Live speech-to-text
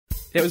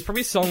There was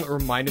probably a song that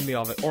reminded me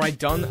of it, or I'd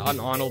done an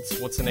Arnold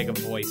Schwarzenegger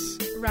voice.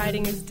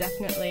 Writing is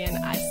definitely an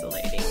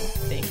isolating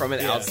thing. From an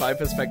outside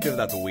perspective,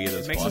 that's weird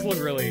as It makes fuck. us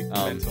look really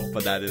mental.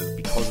 But that is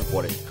Because of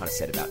what it kind of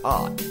said about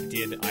art.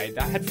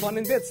 That had fun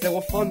in bits. There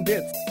were fun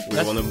bits.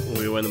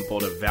 we went and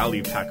bought a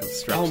value pack of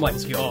straps. Oh my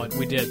god,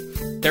 we did.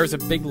 There is a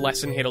big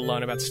lesson here to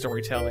learn about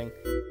storytelling.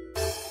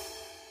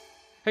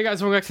 Hey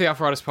guys, welcome back to the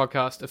Alpha Artist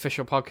Podcast,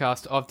 official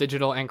podcast of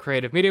Digital and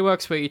Creative Media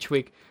Works, where each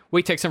week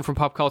we take something from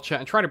pop culture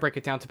and try to break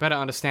it down to better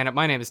understand it.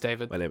 My name is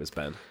David. My name is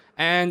Ben.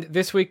 And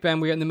this week, Ben,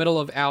 we're in the middle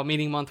of our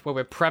meeting month where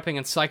we're prepping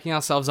and psyching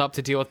ourselves up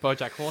to deal with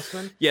BoJack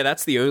Horseman. Yeah,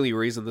 that's the only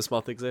reason this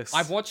month exists.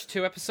 I've watched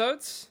 2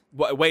 episodes.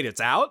 Wait, it's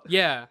out?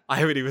 Yeah. I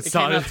haven't even It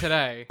started. came out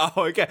today. Oh,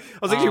 okay. I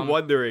was actually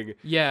wondering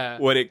Yeah.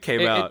 when it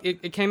came out.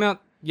 It came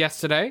out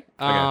yesterday,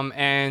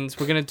 and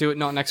we're going to do it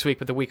not next week,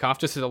 but the week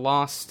after, so the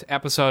last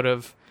episode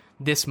of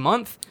this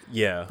month.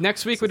 Yeah.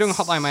 Next week, we're doing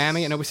Hotline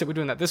Miami. I know we said we're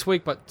doing that this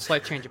week, but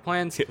slight change of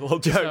plans. Well,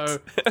 jokes. So,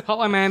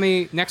 Hotline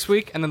Miami next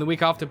week, and then the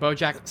week after,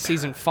 BoJack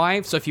Season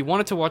 5. So if you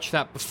wanted to watch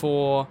that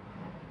before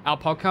our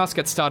podcast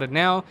gets started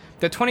now,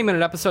 they're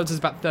 20-minute episodes. There's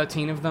about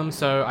 13 of them,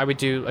 so I would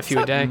do a few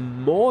a day.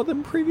 More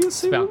than previous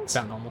seasons?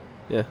 About normal.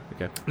 Yeah,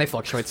 okay. They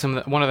fluctuate.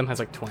 One of them has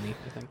like 20,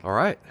 I think. All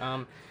right.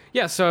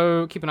 Yeah,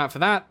 so keep an eye out for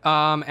that.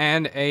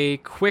 And a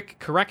quick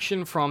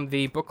correction from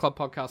the book club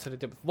podcast that I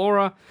did with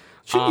Laura.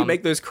 Shouldn't you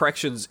make those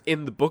corrections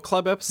in the book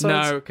club episodes?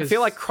 No, I 'cause-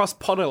 feel like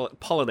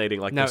cross-pollinating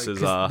like No, this is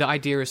 'cause the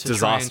idea is to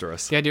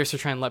disastrous. the idea is to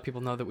try and let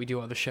people know that we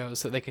do other shows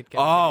so they could get.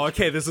 Oh,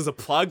 okay, this is a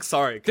plug?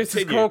 Sorry, This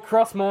continue. is called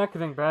cross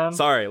marketing, man.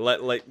 Sorry,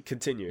 let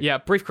continue. Yeah,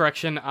 brief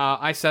correction.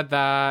 I said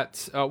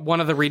that one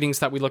of the readings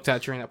that we looked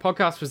at during that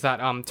podcast was that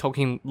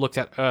Tolkien looked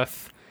at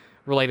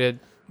Earth-related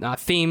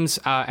themes,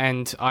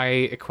 and I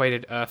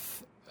equated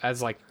Earth as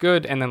like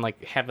good, and then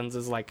like heavens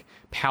as like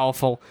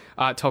powerful.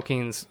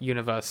 Tolkien's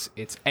universe,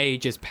 its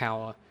age is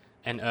power,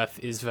 and Earth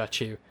is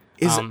virtue.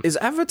 Is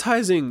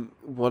advertising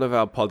one of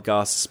our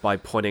podcasts by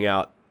pointing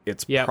out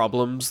its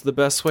problems the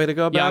best way to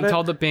go about Yeah, it?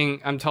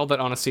 I'm told that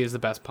honesty is the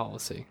best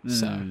policy.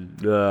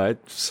 So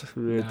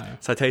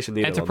citation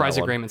needed. enterprise on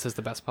that one. agreements is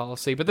the best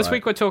policy. But this Right.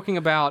 week we're talking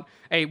about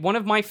one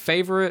of my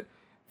favorite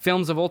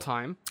films of all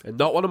time. And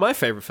not one of my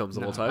favorite films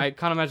of all time. I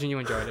can't imagine you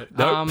enjoyed it.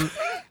 Nope.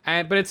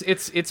 But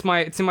it's in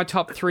my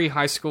top 3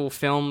 high school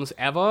films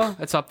ever.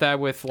 It's up there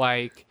with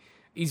like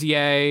Easy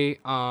A,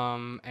 and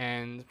I'm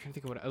trying to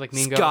think of what like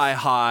Mean Girls. Sky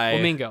High.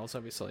 Well, Mean Girls,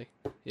 obviously.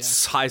 Yeah.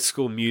 High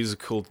School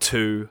Musical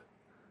 2.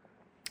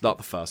 Not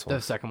the first one.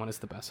 The second one is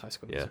the best high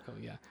school Yeah. musical,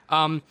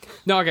 yeah.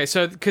 No, okay,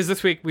 so, because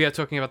this week we are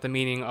talking about the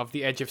meaning of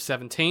The Edge of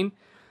 17.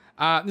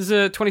 This is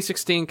a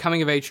 2016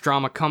 coming-of-age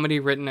drama comedy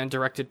written and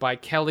directed by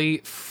Kelly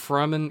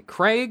Fremon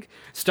Craig,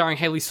 starring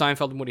Haley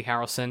Steinfeld and Woody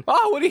Harrelson.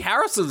 Oh, Woody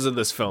Harrelson's in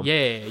this film.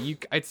 Yeah,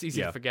 it's easy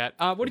Yeah. to forget.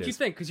 What did you is.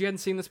 think? Because you hadn't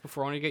seen this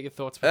before. I want to get your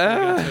thoughts before we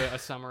get into a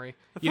summary.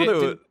 You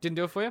thought it didn't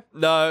do it for you?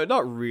 No,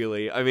 not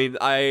really. I mean,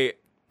 I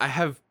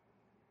have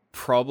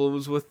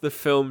problems with the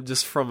film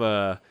just from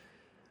a...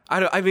 I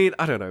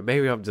don't know.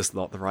 Maybe I'm just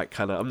not the right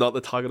kind of... I'm not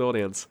the target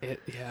audience.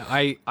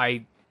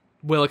 I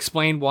will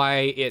explain why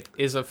it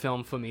is a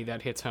film for me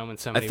that hits home in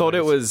so many I thought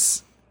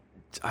ways.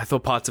 I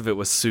thought parts of it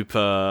was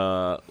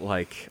super,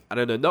 like, I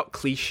don't know, not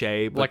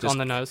cliche, but Like just on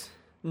the nose?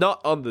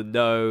 not on the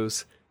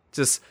nose.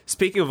 Just,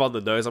 speaking of on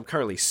the nose, I'm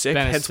currently sick,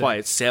 Ben is hence why sick.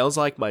 it sounds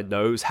like my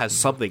nose has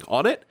something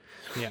on it.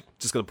 Yeah.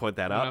 Just going to point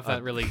that I don't know out. if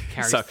that really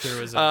carries So,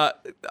 through as a...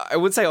 I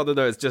would say on the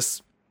nose,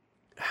 just,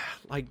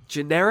 like,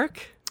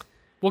 generic.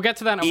 We'll get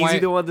to that and Easy why...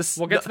 to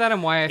understand. We'll get to that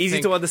and why I Easy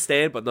think... to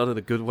understand, but not in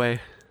a good way.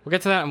 We'll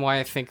get to that and why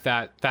I think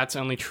that that's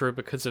only true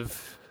because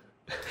of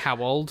how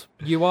old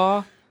you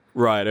are.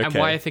 Right, okay. And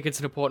why I think it's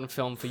an important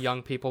film for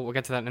young people. We'll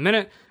get to that in a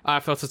minute.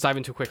 First, let's dive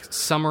into a quick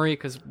summary,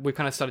 because we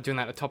kind of started doing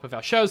that at the top of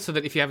our shows, so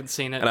that if you haven't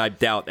seen it... And I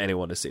doubt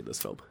anyone has seen this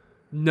film.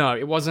 No,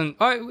 it wasn't...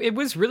 Oh, it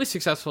was really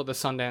successful at the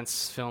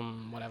Sundance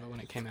film, whatever, when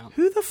it came out.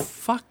 Who the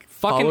fuck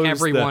Fucking follows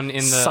everyone the in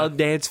the-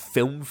 Sundance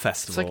Film It's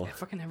Festival? like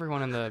fucking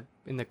everyone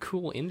in the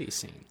cool indie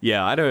scene.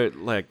 Yeah, I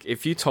don't, like,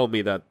 if you told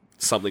me that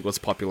something was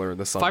popular in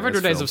the Sundance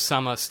 500 Days film- of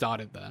Summer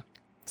started there.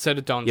 So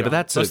did Don Yeah, but John.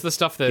 that's Most of the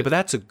stuff that... Yeah, but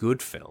that's a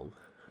good film.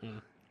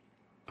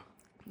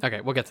 Okay,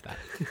 we'll get to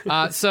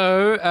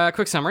that.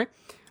 Quick summary.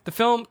 The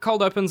film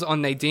cold opens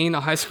on Nadine,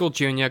 a high school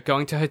junior,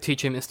 going to her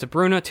teacher, Mr.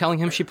 Bruner, telling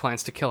him she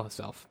plans to kill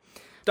herself.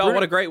 Oh,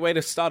 what a great way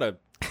to start a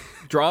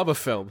drama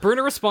film.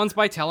 Bruner responds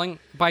by telling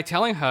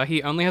her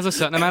he only has a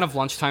certain amount of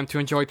lunchtime to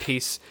enjoy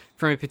peace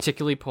from a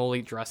particularly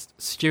poorly dressed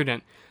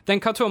student. Then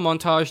cut to a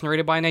montage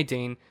narrated by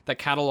Nadine that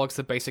catalogues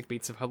the basic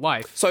beats of her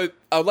life. So,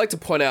 I would like to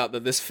point out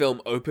that this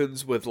film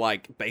opens with,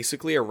 like,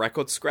 basically a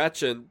record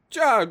scratch and,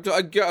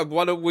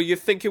 what were you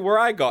thinking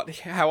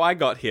how I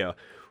got here?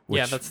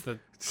 Yeah, that's the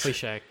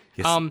cliche.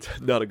 Yes,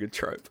 not a good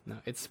trope. No,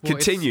 it's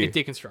Continue. It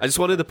deconstructs. I just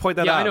wanted to point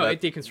that Yeah, out. I know,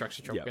 that- it deconstructs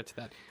the trope. Yeah. We'll get to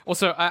that.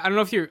 Also, I don't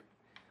know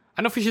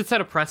if we should set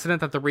a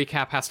precedent that the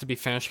recap has to be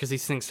finished, because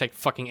these things take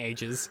fucking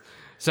ages.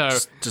 So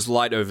Just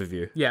light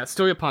overview. yeah,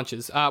 story of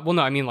punches. Well,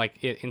 no, I mean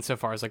like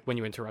insofar as like when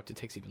you interrupt, it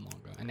takes even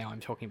longer. And now I'm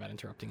talking about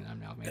interrupting, and I'm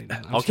now made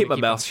it. I'll keep my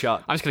mouth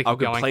shut. I'm just gonna keep I'll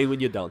going. complain when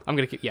you're done. I'm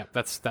gonna keep. Yeah,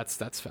 that's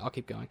fair. I'll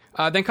keep going.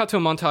 Then cut to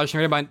a montage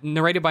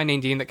narrated by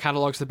Nadine that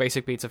catalogs the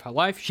basic beats of her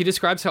life. She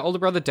describes her older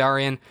brother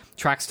Darian,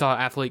 track star,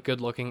 athlete,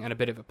 good-looking, and a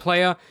bit of a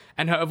player,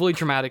 and her overly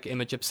dramatic,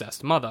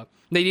 image-obsessed mother.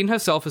 Nadine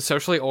herself is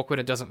socially awkward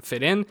and doesn't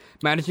fit in,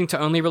 managing to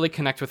only really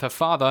connect with her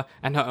father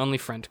and her only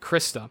friend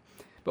Krista.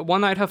 But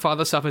one night her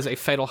father suffers a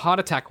fatal heart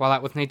attack while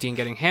out with Nadine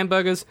getting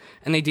hamburgers,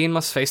 and Nadine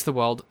must face the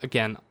world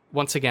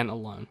once again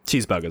alone.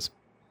 Cheeseburgers.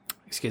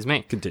 Excuse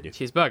me. Continue.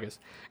 Cheeseburgers.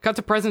 Cut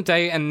to present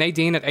day, and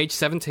Nadine at age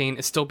 17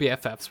 is still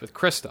BFFs with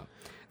Krista.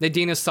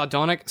 Nadine is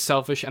sardonic,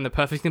 selfish, and the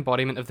perfect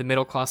embodiment of the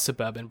middle-class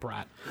suburban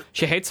brat.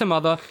 She hates her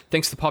mother,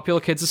 thinks the popular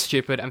kids are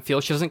stupid, and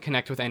feels she doesn't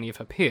connect with any of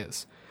her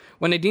peers.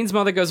 When Nadine's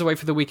mother goes away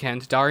for the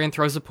weekend, Darian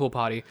throws a pool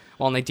party,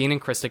 while Nadine and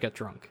Krista get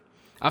drunk.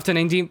 After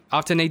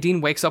Nadine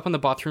wakes up on the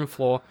bathroom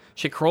floor,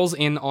 she crawls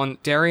in on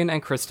Darian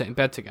and Krista in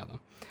bed together.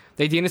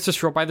 Nadine is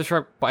distraught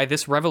by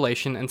this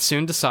revelation and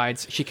soon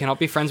decides she cannot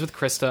be friends with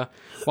Krista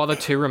while the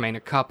two remain a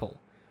couple.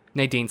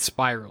 Nadine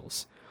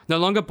spirals. No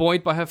longer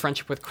buoyed by her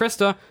friendship with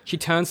Krista, she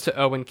turns to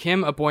Erwin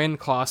Kim, a boy in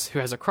class who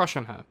has a crush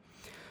on her.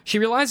 She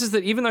realizes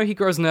that even though he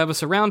grows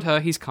nervous around her,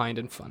 he's kind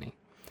and funny.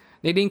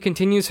 Nadine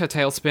continues her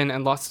tailspin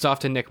and lusts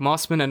after Nick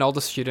Mossman, an older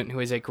student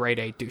who is a grade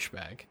A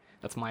douchebag.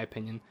 That's my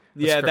opinion.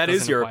 The Yeah, script that is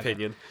doesn't your imply that.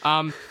 opinion.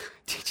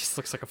 He just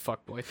looks like a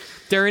fuckboy.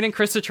 Darian and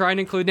Krista try and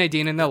include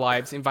Nadine in their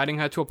lives, inviting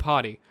her to a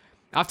party.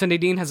 After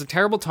Nadine has a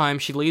terrible time,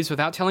 she leaves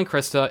without telling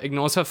Krista,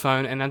 ignores her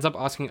phone, and ends up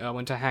asking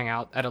Erwin to hang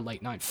out at a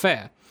late-night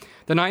fair.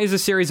 The night is a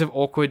series of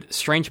awkward,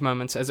 strange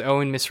moments as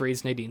Erwin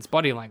misreads Nadine's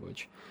body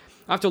language.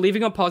 After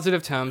leaving on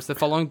positive terms, the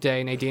following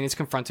day, Nadine is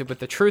confronted with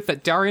the truth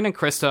that Darian and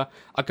Krista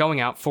are going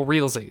out for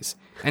realsies,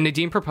 and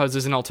Nadine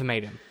proposes an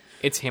ultimatum.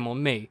 It's him or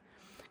me.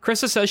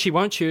 Krista says she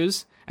won't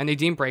choose, and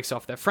Nadine breaks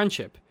off their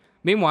friendship.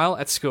 Meanwhile,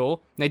 at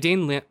school,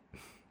 Nadine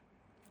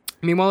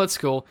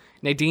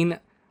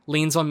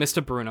leans on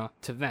Mr. Brunner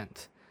to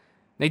vent.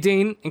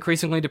 Nadine,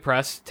 increasingly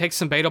depressed, takes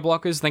some beta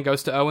blockers, then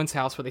goes to Erwin's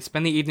house where they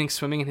spend the evening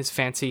swimming in his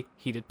fancy,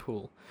 heated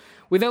pool.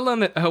 We then learn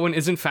that Erwin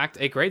is in fact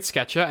a great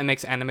sketcher and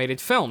makes animated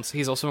films.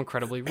 He's also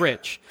incredibly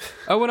rich.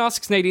 Erwin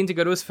asks Nadine to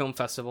go to his film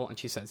festival, and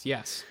she says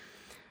yes.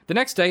 The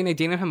next day,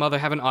 Nadine and her mother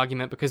have an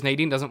argument because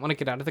Nadine doesn't want to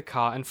get out of the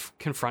car and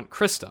confront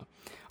Krista.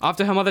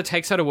 After her mother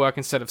takes her to work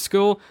instead of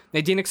school,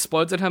 Nadine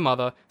explodes at her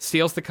mother,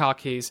 steals the car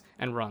keys,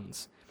 and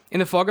runs. In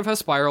the fog of her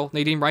spiral,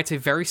 Nadine writes a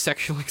very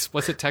sexually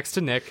explicit text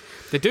to Nick,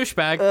 the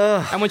douchebag,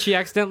 and when she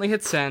accidentally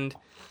hits send,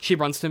 she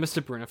runs to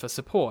Mr. Brunner for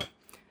support.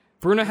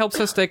 Brunner helps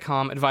her stay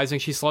calm, advising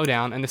she slow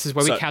down, and this is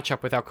where we catch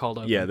up with our cold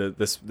open. Yeah,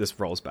 this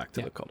rolls back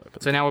to the cold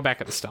open. So now we're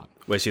back at the start.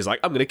 Where she's like,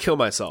 I'm going to kill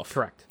myself.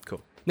 Correct.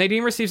 Cool.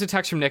 Nadine receives a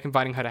text from Nick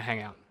inviting her to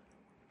hang out.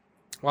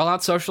 While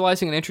out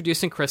socializing and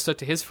introducing Krista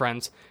to his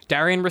friends,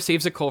 Darian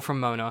receives a call from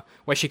Mona,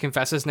 where she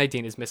confesses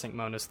Nadine is missing.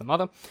 Mona's the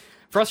mother.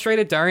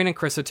 Frustrated, Darian and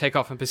Krista take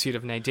off in pursuit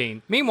of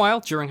Nadine.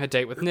 Meanwhile, during her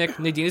date with Nick,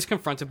 Nadine is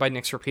confronted by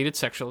Nick's repeated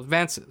sexual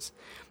advances.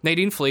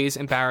 Nadine flees,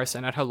 embarrassed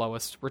and at her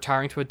lowest,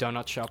 retiring to a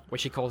donut shop where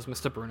she calls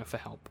Mr. Brunner for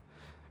help.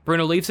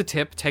 Brunner leaves a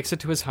tip, takes her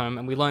to his home,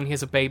 and we learn he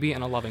has a baby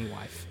and a loving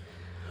wife.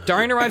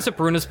 Darian arrives at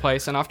Brunner's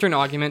place, and after an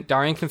argument,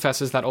 Darian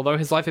confesses that although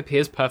his life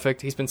appears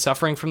perfect, he's been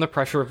suffering from the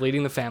pressure of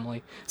leading the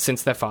family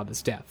since their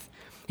father's death.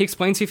 He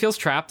explains he feels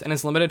trapped and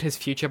has limited his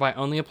future by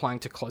only applying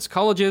to close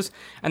colleges,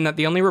 and that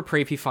the only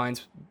reprieve he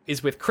finds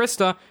is with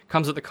Krista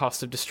comes at the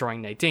cost of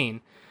destroying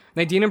Nadine.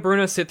 Nadine and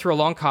Brunner sit through a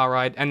long car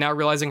ride, and now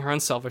realizing her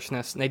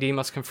unselfishness, Nadine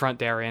must confront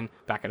Darian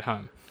back at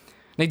home.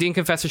 Nadine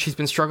confesses she's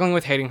been struggling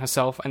with hating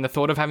herself, and the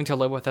thought of having to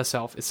live with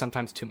herself is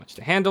sometimes too much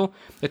to handle.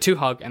 The two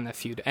hug, and their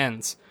feud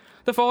ends.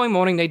 The following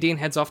morning, Nadine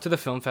heads off to the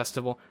film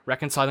festival,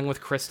 reconciling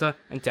with Krista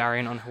and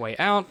Darian on her way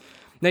out.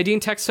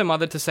 Nadine texts her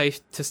mother to say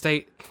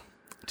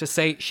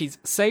she's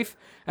safe,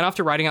 and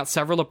after writing out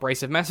several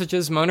abrasive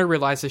messages, Mona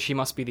realizes she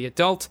must be the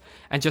adult,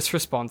 and just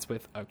responds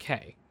with,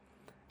 okay.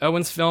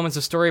 Erwin's film is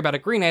a story about a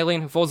green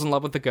alien who falls in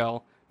love with the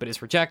girl, but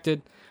is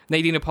rejected.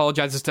 Nadine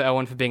apologizes to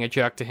Erwin for being a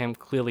jerk to him,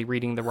 clearly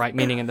reading the right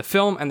meaning in the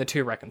film, and the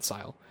two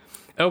reconcile.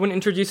 Erwin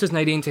introduces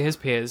Nadine to his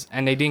peers,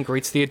 and Nadine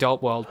greets the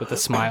adult world with a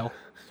smile.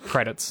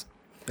 Credits.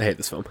 I hate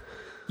this film.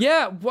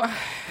 Yeah,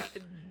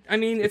 I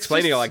mean, it's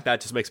Explaining just, it like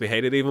that just makes me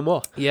hate it even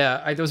more.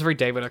 Yeah, it was a very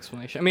David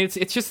explanation. I mean,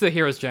 it's just the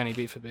hero's journey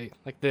beat for beat.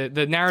 Like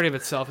the narrative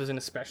itself isn't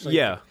especially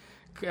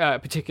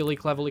particularly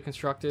cleverly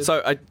constructed.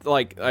 So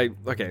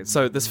okay.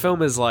 So this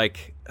film is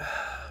like,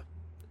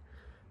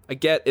 I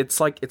get it's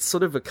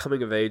sort of a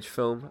coming of age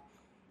film.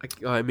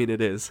 I mean,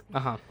 it is.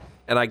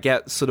 And I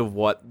get sort of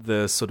what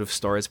the sort of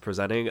story is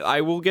presenting.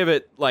 I will give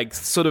it like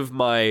sort of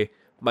my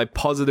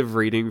positive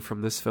reading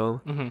from this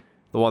film. Mm-hmm.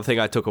 The one thing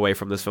I took away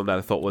from this film that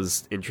I thought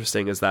was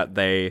interesting is that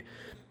they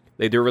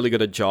do a really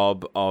good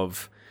job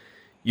of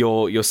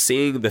you're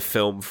seeing the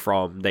film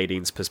from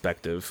Nadine's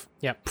perspective,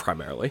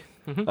 primarily.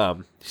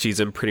 Mm-hmm.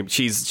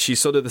 She's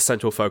sort of the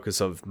central focus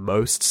of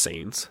most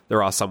scenes.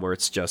 There are some where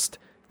it's just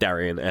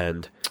Darian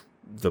and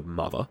the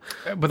mother.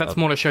 But that's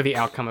more to show the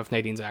outcome of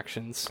Nadine's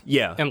actions.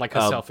 Yeah. In like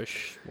a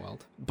selfish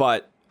world.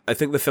 But I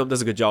think the film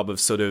does a good job of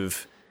sort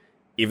of,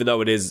 even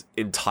though it is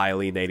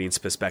entirely Nadine's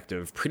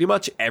perspective, pretty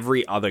much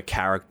every other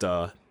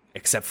character,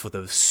 except for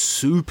the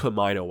super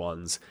minor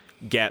ones,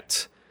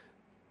 get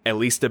at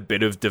least a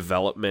bit of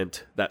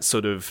development that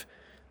sort of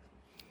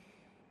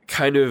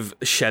kind of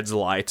sheds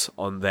light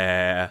on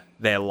their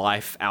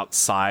life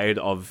outside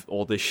of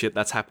all this shit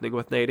that's happening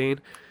with Nadine.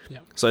 Yeah.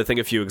 So I think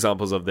a few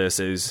examples of this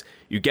is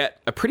you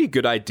get a pretty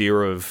good idea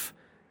of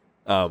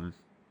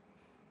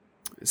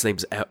his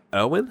name's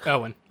Erwin?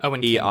 Owen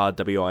King.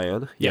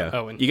 Erwin. Yeah.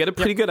 Owen. You get a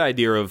pretty good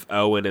idea of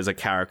Erwin as a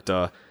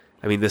character.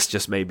 I mean, this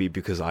just may be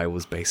because I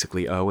was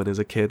basically Erwin as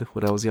a kid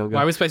when I was younger.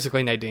 Well, I was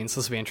basically Nadine, so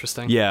this will be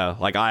interesting. Yeah,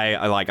 like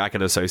I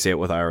can associate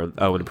with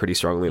Erwin pretty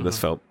strongly in this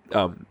film.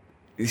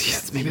 Maybe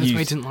that's why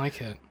I didn't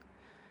like it.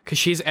 Because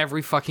she's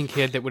every fucking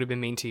kid that would have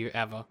been mean to you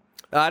ever.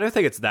 I don't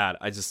think it's that.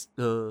 I just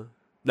no,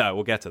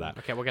 we'll get to that.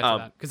 Okay, we'll get to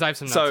that because I have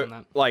some notes on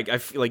that. Like, I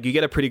feel like you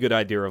get a pretty good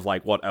idea of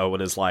like what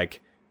Erwin is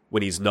like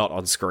when he's not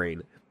on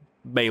screen,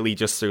 mainly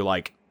just through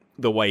like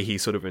the way he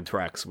sort of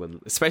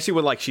interacts especially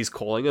when like she's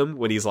calling him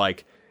when he's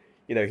like,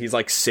 you know, he's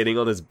like sitting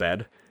on his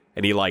bed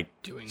and he like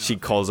she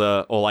calls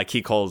her or like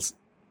he calls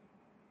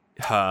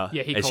her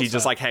and she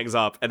just like hangs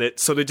up and it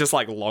sort of just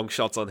like long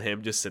shots on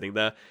him just sitting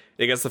there.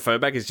 He gets the phone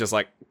back. He's just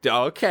like,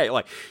 oh, okay,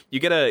 like you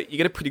get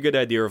a pretty good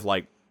idea of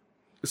like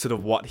sort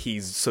of what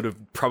he's sort of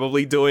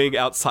probably doing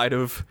outside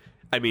of,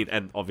 I mean,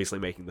 and obviously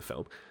making the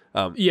film.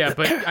 Yeah,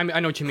 but I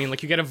know what you mean.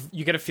 Like you get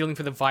a feeling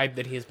for the vibe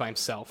that he is by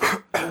himself,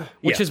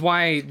 which is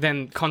why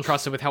then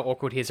contrasted with how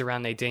awkward he is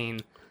around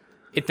Nadine,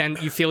 then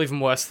you feel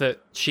even worse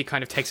that she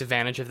kind of takes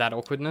advantage of that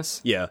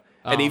awkwardness. Yeah,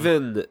 and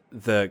even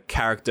the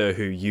character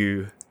who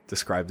you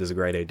described as a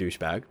grade A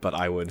douchebag, but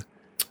I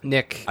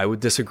would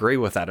disagree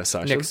with that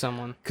assertion. Nick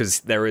someone. Because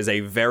there is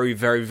a very,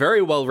 very,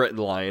 very well written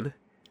line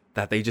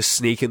that they just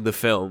sneak in the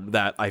film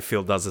that I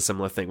feel does a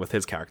similar thing with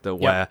his character,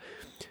 where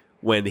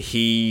when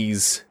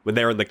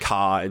they're in the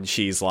car and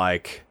she's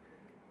like,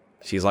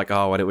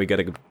 oh, why don't we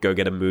go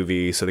get a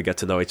movie so they get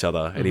to know each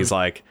other? And he's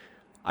like,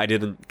 I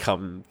didn't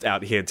come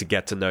out here to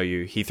get to know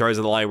you. He throws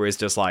in the line where he's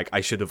just like,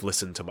 I should have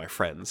listened to my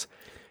friends.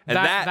 And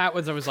that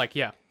was, I was like,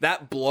 yeah.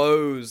 That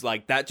blows,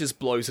 like, that just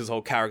blows his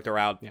whole character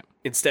out. Yeah.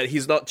 Instead,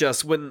 he's not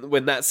just,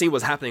 when that scene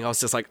was happening, I was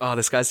just like, oh,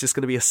 this guy's just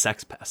going to be a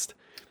sex pest.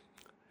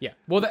 Yeah.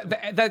 Well,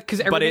 because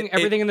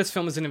everything in this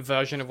film is an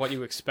inversion of what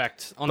you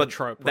expect on the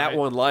trope, right? That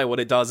one line, what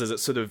it does is it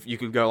sort of, you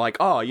can go like,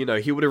 oh, you know,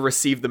 he would have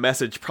received the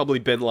message, probably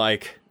been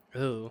like,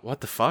 ooh,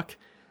 what the fuck?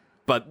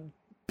 But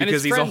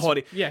because he's a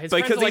haughty, because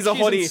he's a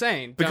haughty,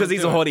 insane. Because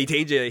he's a haughty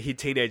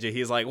teenager,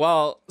 he's like,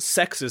 well,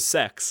 sex is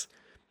sex.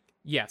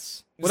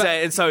 Yes.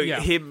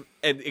 Him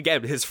and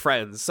again his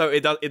friends. So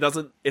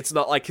it's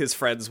not like his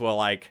friends were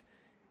like,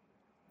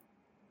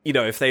 you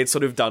know, if they had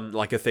sort of done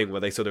like a thing where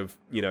they sort of,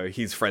 you know,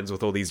 he's friends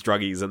with all these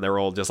druggies and they're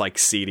all just like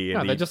seedy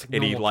and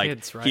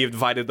kids, right? He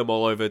invited them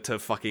all over to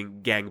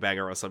fucking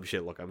gangbanger or some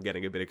shit. Look, I'm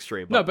getting a bit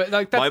extreme. No, but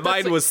like my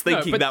mind was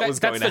thinking that was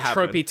going to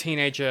happen. That's the tropey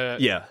teenager.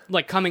 Yeah.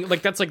 Like coming,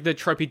 like that's like the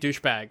tropey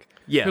douchebag.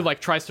 Yeah. Who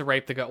like tries to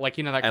rape the girl, like,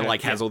 you know, that and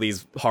like has all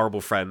these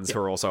horrible friends who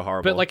are also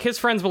horrible. But like his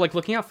friends were like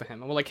looking out for him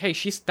and were like, hey,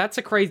 that's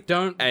a crazy,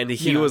 don't. And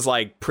he was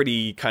like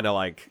pretty kind of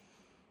like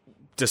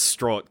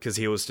distraught because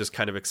he was just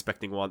kind of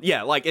expecting one.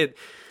 Yeah, like it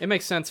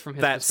makes sense from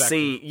his perspective.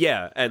 Scene,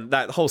 yeah, and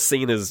that whole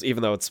scene is,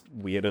 even though it's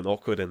weird and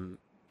awkward and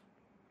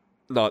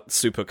not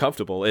super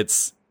comfortable,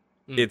 it's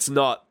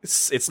not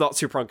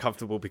super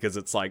uncomfortable because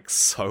it's like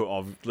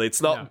so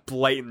it's not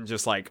blatant,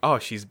 just like, oh,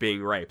 she's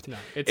being raped. No,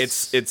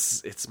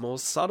 it's more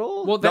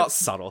subtle. Well, not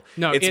subtle.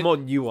 No, it's more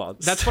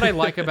nuanced. That's what I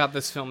like about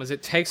this film, is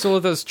it takes all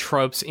of those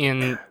tropes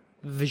in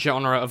the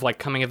genre of like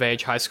coming of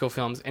age high school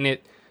films and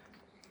it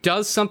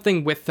does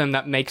something with them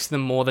that makes them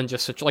more than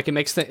just such, like,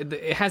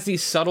 it has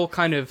these subtle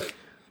kind of,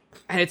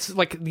 and it's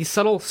like these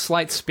subtle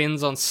slight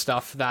spins on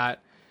stuff that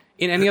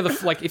in any other,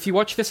 like, if you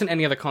watch this in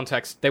any other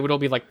context, they would all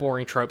be like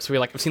boring tropes where you're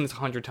like, I've seen this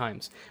 100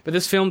 times. But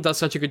this film does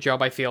such a good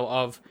job, I feel,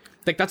 of,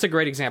 like, that's a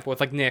great example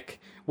with like Nick,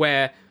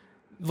 where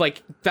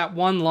like that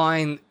one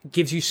line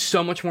gives you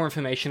so much more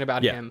information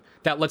about him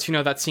that lets you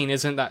know that scene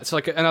isn't that. So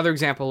like another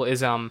example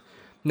is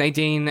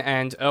Nadine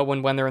and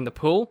Erwin when they're in the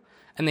pool,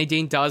 and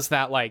Nadine does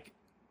that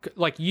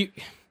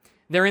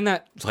they're in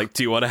that, like,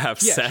 do you want to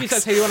have sex? She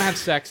says, hey, do you want to have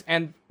sex?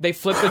 And they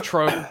flip the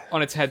trope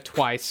on its head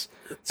twice.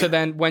 So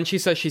then when she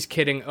says she's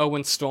kidding,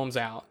 Owen storms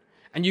out.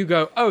 And you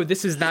go, oh,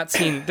 this is that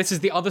scene. This is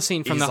the other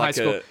scene from the high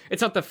school.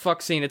 It's not the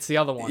fuck scene, it's the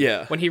other one.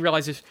 Yeah. When he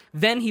realizes,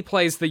 then he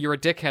plays the You're a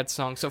Dickhead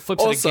song, so it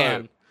flips it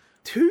again.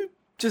 Who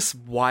just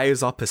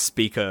wires up a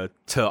speaker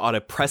to, on a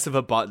press of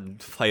a button,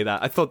 play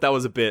that? I thought that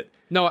was a bit...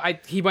 No,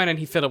 he went and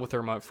he fiddled with the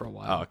remote for a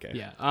while. Oh, okay.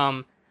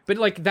 Yeah. But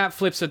like that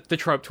flips the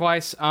trope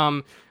twice.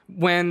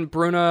 When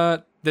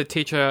Bruna, the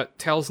teacher,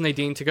 tells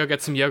Nadine to go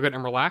get some yogurt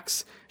and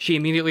relax, she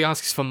immediately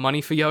asks for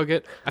money for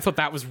yogurt. I thought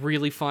that was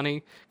really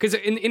funny because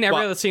in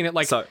every other scene, it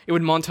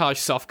would montage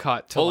soft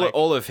cut to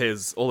all of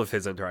his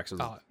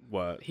interactions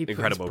were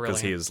incredible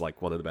because he is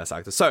like one of the best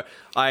actors. So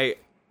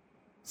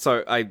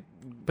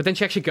But then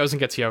she actually goes and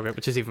gets yogurt,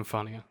 which is even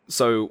funnier.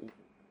 So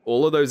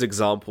all of those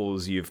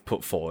examples you've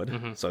put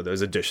forward, so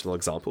those additional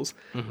examples,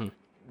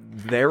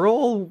 they're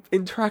all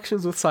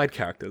interactions with side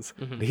characters.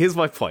 Here's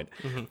my point.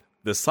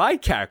 The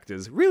side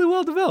characters, really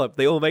well developed.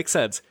 They all make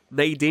sense.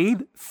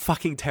 Nadine,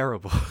 fucking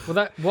terrible.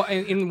 Well,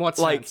 in what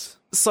sense?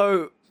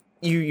 So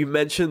you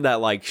mentioned that,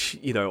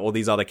 all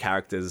these other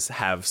characters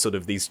have sort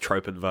of these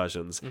trope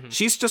inversions.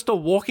 She's just a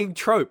walking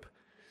trope.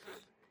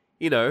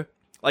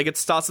 It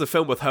starts the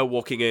film with her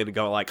walking in and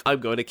going I'm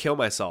going to kill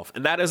myself.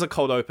 And that as a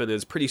cold open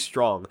is pretty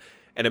strong.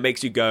 And it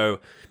makes you go,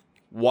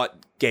 what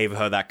gave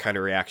her that kind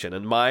of reaction?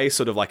 And my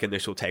sort of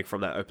initial take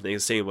from that opening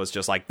scene was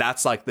just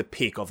that's the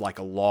peak of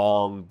a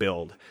long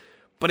build.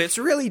 But it's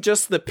really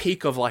just the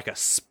peak of a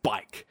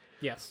spike.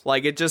 Yes.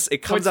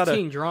 It comes out of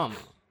teen drama.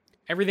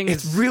 Everything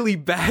it's is really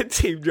bad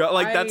team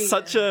drama. That's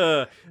such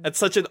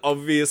an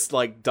obvious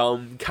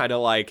dumb kind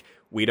of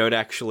we don't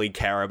actually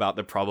care about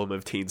the problem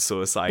of teen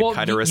suicide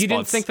kind of response. You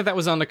didn't think that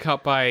was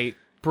undercut by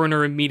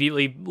Brunner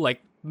immediately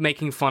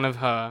making fun of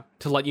her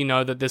to let you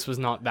know that this was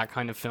not that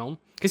kind of film?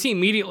 Because he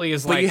immediately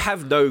is But you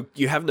have no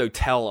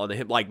tell on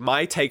him.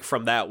 My take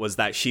from that was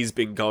that she's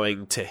been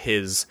going to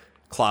his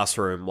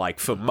classroom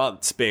for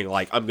months being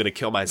I'm gonna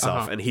kill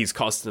myself, and he's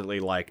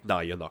constantly no,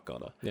 you're not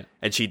gonna. Yeah.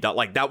 And she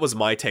that was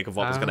my take of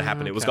what was gonna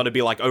happen. It was gonna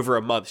be over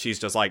a month she's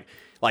just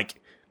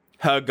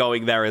her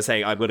going there and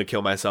saying I'm gonna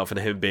kill myself, and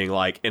him being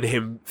and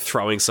him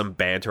throwing some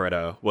banter at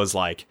her was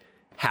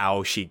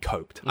how she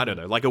coped. I don't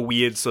know, a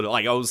weird sort of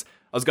I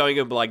was going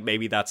in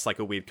maybe that's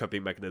a weird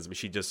coping mechanism.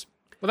 She just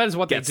that is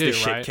what gets they do, the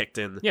shit right? kicked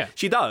in. Yeah,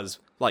 she does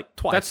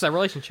twice. That's their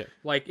relationship.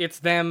 It's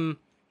them.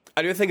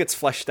 I don't think it's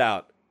fleshed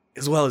out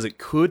as well as it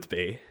could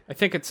be. I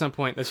think at some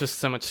point there's just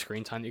so much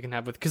screen time you can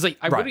have with because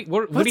Right.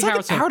 Woody It's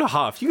Harrelson. an hour and a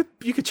half. You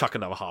could chuck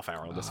another half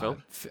hour on this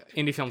film,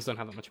 Indie films don't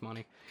have that much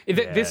money.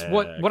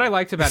 What I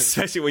liked about it,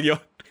 especially when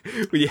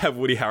you have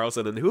Woody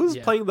Harrelson and who was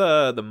playing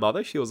the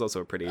mother. She was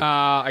also a pretty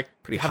I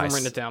haven't high,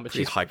 written it down, but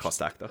pretty she's high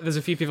cost actor. There's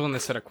a few people in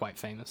this that are quite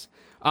famous.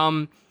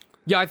 I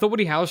thought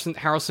Woody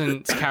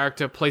Harrelson's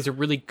character plays a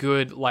really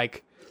good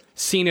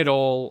seen it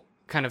all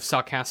kind of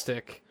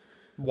sarcastic,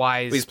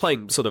 wise. He's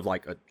playing sort of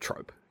a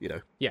trope,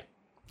 Yeah,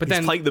 but he's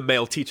then playing the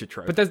male teacher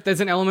trope. But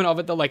there's an element of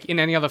it that in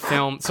any other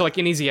film, so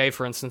in Easy A,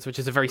 for instance, which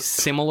is a very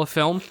similar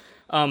film,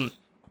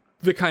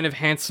 the kind of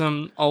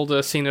handsome,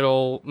 older, seen it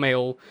all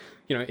male,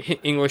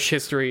 English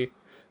history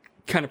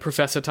kind of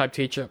professor type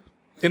teacher.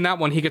 In that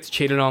one, he gets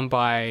cheated on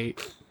by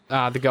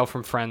the girl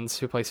from Friends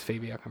who plays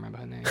Phoebe. I can't remember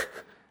her name.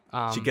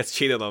 She gets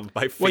cheated on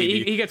by Phoebe. Well,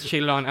 he gets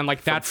cheated on, and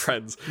that's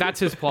Friends. That's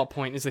his plot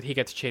point, is that he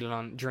gets cheated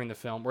on during the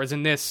film. Whereas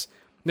in this,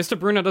 Mr.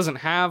 Bruno doesn't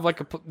have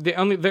the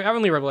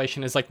only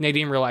revelation is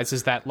Nadine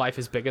realizes that life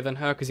is bigger than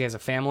her because he has a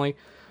family.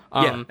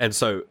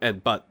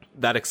 But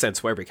that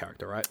extends to every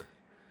character, right?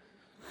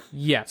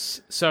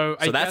 Yes. So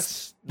I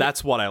guess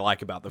that's what I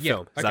like about the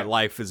film. Is okay. that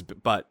life is,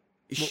 but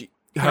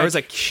her as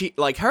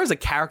a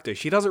character,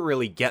 she doesn't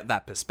really get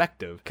that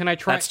perspective. Can I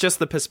try? That's just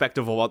the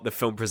perspective of what the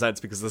film presents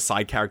because the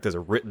side characters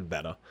are written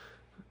better.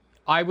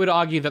 I would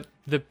argue that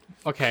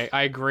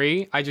I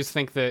agree. I just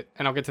think that,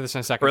 and I'll get to this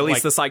in a second. Or at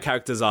least the side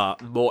characters are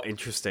more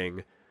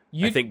interesting.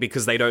 I think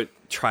because they don't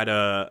try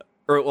to,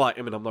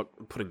 I'm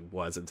not putting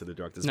words into the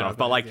director's mouth,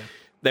 but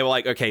they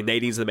were okay,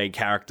 Nadine's the main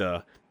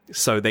character,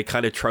 so they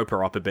kind of trope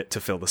her up a bit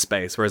to fill the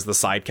space. Whereas the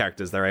side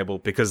characters, they're able,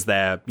 because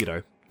they're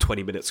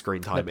 20-minute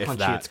screen time, if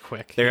that. It's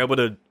quick. They're able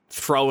to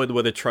throw in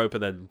with a trope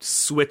and then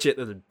switch it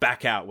and then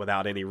back out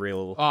without any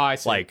real. Oh, I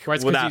see.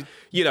 Without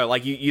you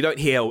don't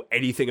hear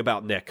anything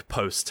about Nick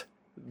post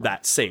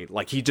that scene.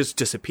 He just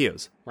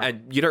disappears,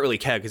 and you don't really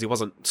care because he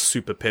wasn't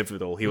super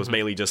pivotal. He was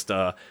mainly just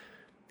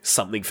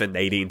something for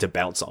Nadine to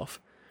bounce off.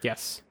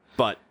 Yes,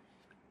 but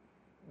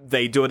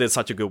they do it in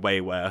such a good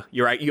way where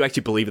you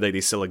actually believe that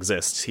he still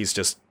exists. He's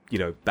just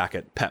back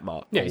at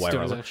Petmart. Yeah, he's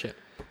doing his own shit.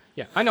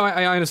 Yeah, I know.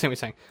 I understand what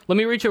you're saying. Let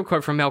me read you a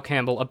quote from Mel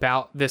Campbell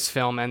about this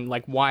film and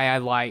why I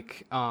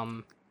like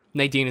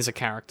Nadine as a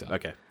character.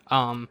 Okay.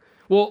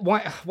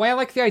 Why I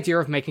like the idea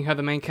of making her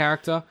the main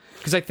character,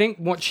 because I think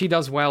what she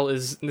does well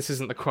is, and this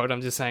isn't the quote,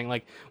 I'm just saying,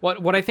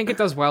 what I think it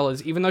does well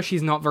is, even though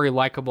she's not very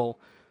likable,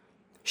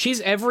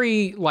 she's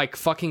every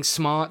fucking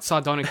smart,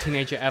 sardonic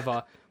teenager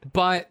ever,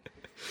 but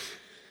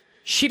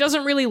she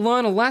doesn't really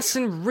learn a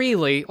lesson,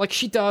 really.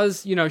 She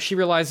does, she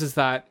realizes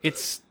that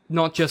it's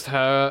not just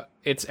her,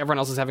 it's everyone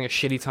else is having a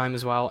shitty time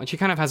as well, and she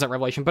kind of has that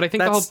revelation. But I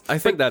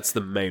think that's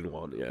the main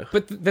one, yeah.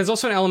 But there's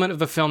also an element of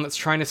the film that's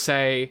trying to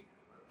say,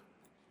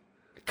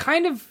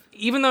 kind of,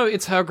 even though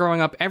it's her growing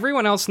up,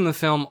 everyone else in the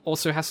film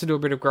also has to do a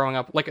bit of growing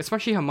up,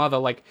 especially her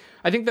mother.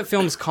 I think the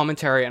film's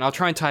commentary, and I'll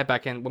try and tie it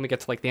back in when we get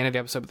to the end of the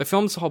episode, but the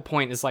film's whole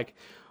point is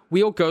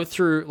we all go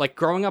through,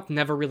 growing up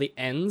never really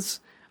ends.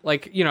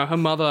 Her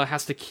mother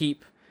has to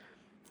keep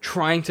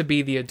trying to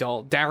be the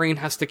adult. Darian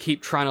has to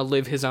keep trying to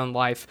live his own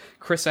life.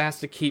 Krista has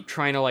to keep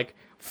trying to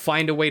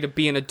find a way to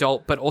be an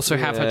adult, but also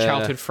have her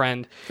childhood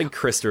friend. I think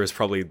Krista is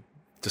probably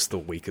just the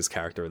weakest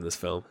character in this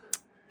film.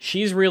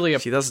 She's really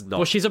she does not.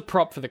 Well, she's a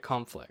prop for the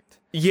conflict.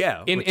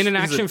 Yeah. In an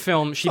action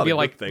film, she'd be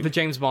like the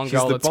James Bond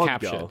girl that's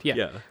captured. Girl.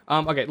 Yeah.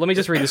 Okay, let me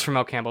just read this from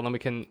Mel Campbell, and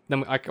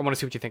then I want to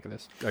see what you think of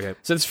this. Okay.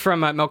 So this is from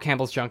Mel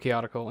Campbell's Junkie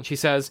article, and she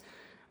says,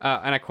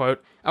 and I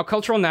quote, "Our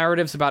cultural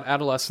narratives about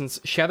adolescence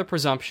share the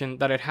presumption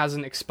that it has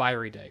an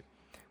expiry date.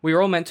 We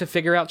are all meant to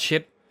figure our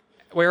shit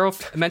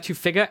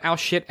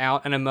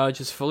out and emerge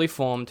as fully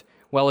formed,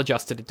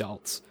 well-adjusted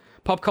adults.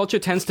 Pop culture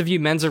tends to view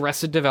men's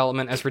arrested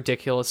development as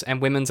ridiculous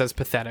and women's as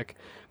pathetic,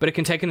 but it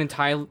can take an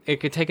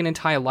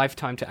entire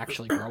lifetime to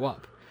actually grow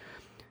up.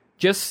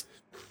 Just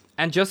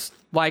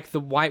like the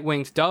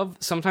white-winged dove,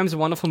 sometimes a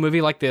wonderful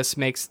movie like this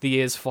makes the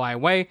years fly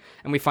away,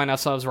 and we find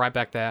ourselves right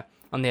back there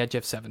on the edge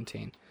of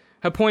 17.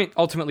 Her point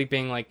ultimately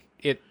being, like,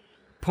 it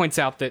points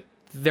out that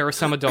there are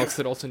some adults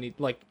that also need,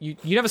 like, you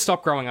never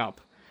stop growing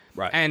up.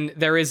 Right. And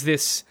there is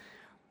this...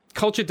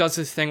 Culture does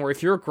this thing where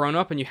if you're a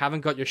grown-up and you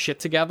haven't got your shit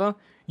together,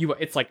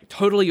 it's, like,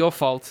 totally your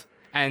fault,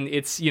 and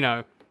it's, you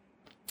know...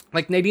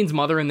 Like, Nadine's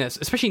mother in this,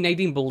 especially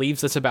Nadine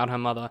believes this about her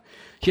mother.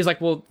 She's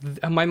like, well,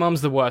 my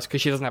mom's the worst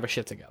because she doesn't have her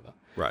shit together.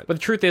 Right. But the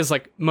truth is,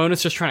 like,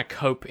 Mona's just trying to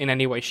cope in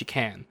any way she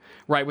can,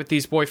 right? With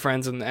these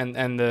boyfriends and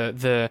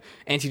the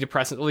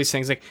antidepressants, all these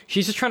things. Like,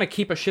 she's just trying to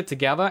keep her shit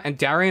together, and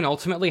Darian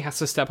ultimately has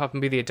to step up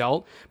and be the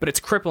adult, but it's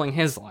crippling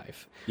his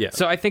life. Yeah.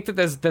 So I think that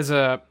there's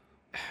a...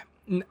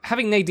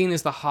 Having Nadine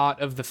as the heart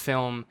of the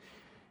film,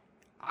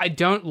 I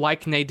don't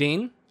like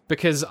Nadine,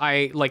 because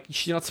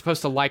you're not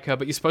supposed to like her,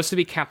 but you're supposed to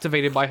be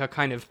captivated by her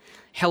kind of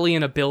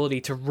hellion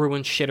ability to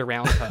ruin shit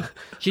around her.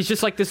 She's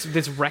just like this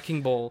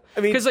wrecking ball.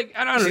 I mean, because like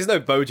I don't know. She's no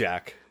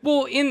BoJack.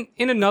 Well, in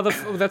another,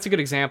 that's a good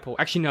example.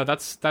 Actually, no,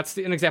 that's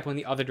an example in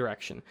the other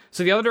direction.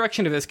 So the other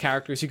direction of this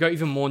character is you go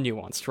even more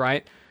nuanced,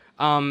 right?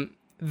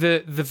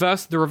 The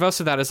reverse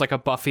of that is like a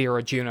Buffy or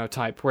a Juno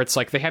type, where it's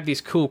like they have these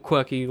cool,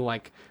 quirky,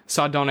 like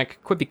sardonic,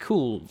 quippy,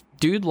 cool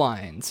dude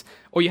lines,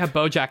 or you have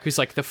BoJack, who's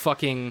like the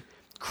fucking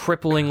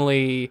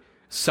cripplingly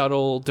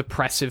subtle,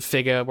 depressive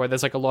figure, where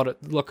there's like a lot of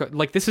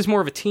like this is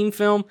more of a teen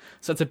film,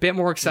 so it's a bit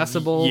more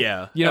accessible.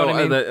 Yeah, you know what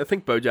I mean. And I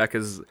think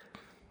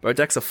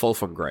BoJack's a fall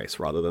from grace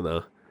rather than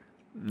a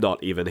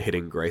not even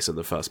hitting grace in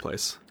the first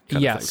place.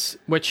 Yes,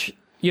 which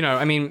you know,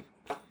 I mean,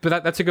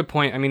 but that's a good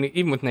point. I mean,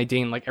 even with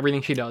Nadine, like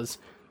everything she does,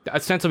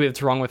 ostensibly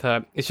that's wrong with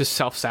her is just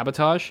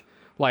self-sabotage.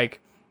 Like,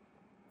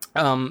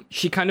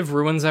 she kind of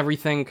ruins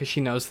everything because she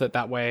knows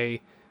that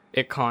way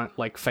it can't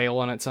like fail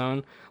on its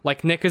own.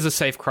 Like Nick is a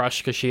safe crush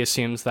because she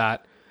assumes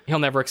that he'll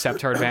never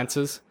accept her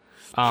advances.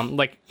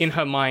 Like in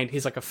her mind,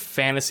 he's like a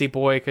fantasy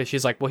boy because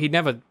she's like, well, he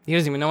doesn't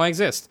even know I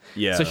exist.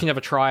 Yeah. So she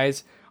never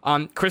tries.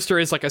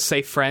 Krista is like a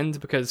safe friend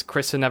because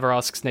Krista never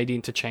asks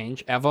Nadine to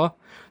change ever.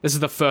 This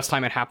is the first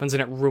time it happens,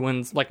 and it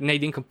ruins. Like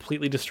Nadine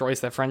completely destroys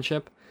their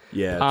friendship.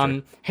 Yeah.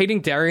 Hating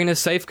Darian is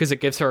safe because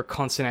it gives her a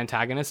constant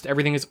antagonist.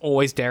 Everything is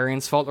always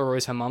Darian's fault or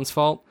always her mom's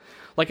fault.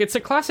 Like, it's a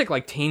classic,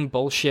 like, teen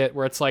bullshit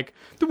where it's like,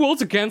 the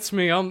world's against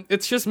me,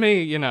 it's just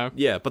me, you know?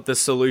 Yeah, but the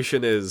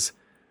solution is,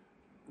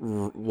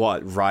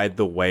 ride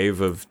the wave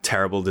of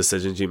terrible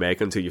decisions you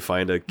make until you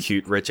find a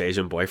cute, rich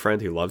Asian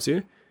boyfriend who loves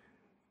you?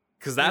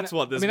 Because that's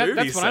what this movie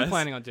that's says. what I'm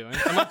planning on doing.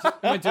 Am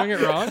I doing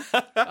it wrong?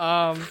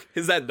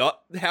 Is that not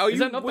how you Is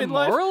that not the win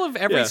life? moral of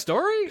every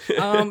story?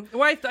 Well,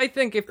 I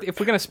think if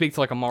we're going to speak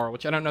to, like, a moral,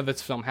 which I don't know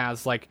this film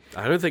has, like...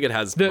 I don't think it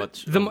has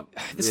much...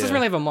 This doesn't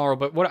really have a moral,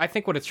 but what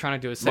it's trying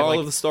to do is say, moral like...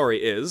 of the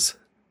story is...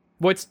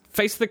 Well, it's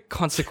face the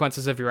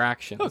consequences of your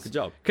actions. Oh, good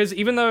job. Because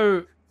even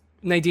though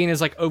Nadine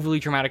is, like, overly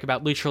dramatic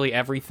about literally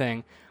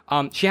everything,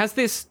 she has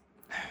this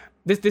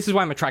is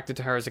why I'm attracted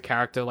to her as a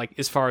character, like,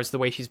 as far as the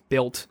way she's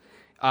built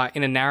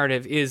in a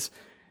narrative, is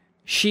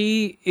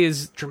she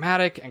is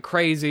dramatic and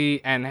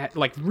crazy and,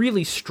 like,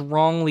 really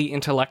strongly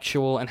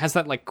intellectual and has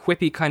that, like,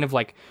 quippy kind of,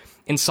 like,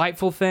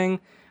 insightful thing.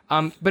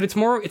 But it's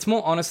more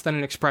honest than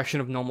an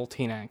expression of normal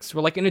teen angst.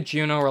 Where, like, in a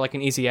Juno or, like,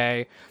 an Easy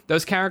A,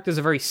 those characters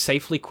are very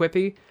safely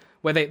quippy,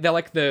 where they're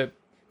like the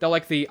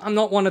I'm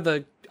not one of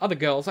the other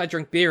girls, I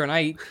drink beer and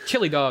I eat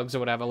chili dogs or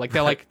whatever. Like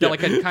they're like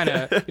a kind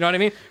of, you know what I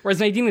mean? Whereas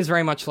Nadine is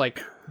very much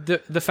like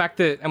the fact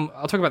that, and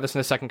I'll talk about this in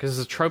a second because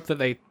there's a trope that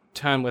they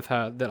turn with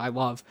her that I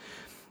love.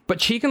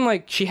 But she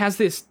has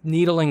this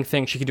needling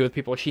thing she can do with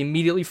people. She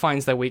immediately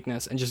finds their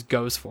weakness and just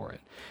goes for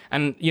it.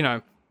 And, you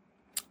know,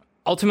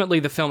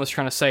 ultimately the film is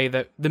trying to say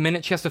that the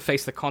minute she has to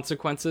face the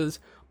consequences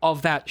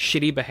of that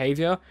shitty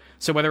behavior,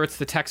 so whether it's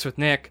the text with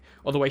Nick,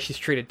 or the way she's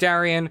treated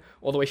Darian,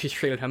 or the way she's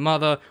treated her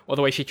mother, or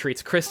the way she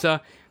treats Krista,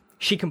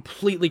 she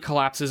completely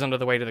collapses under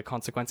the weight of the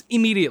consequence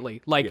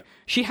immediately. Like,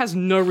 she has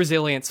no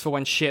resilience for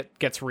when shit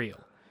gets real.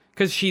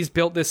 Because she's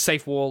built this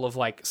safe wall of,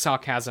 like,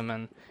 sarcasm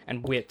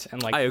and wit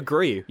and, like... I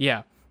agree.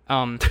 Yeah.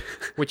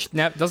 Which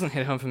doesn't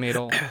hit home for me at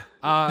all.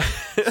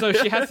 So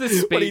she has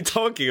this speech... What are you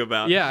talking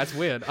about? Yeah, it's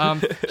weird.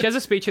 She has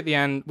a speech at the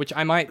end, which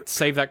I might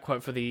save that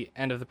quote for the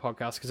end of the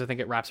podcast because I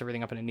think it wraps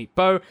everything up in a neat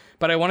bow.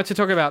 But I wanted to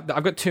talk about...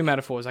 I've got two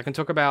metaphors. I can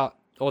talk about,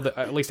 or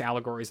at least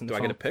allegories in the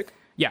film. Do I get a pick?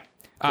 Yeah.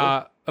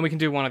 And we can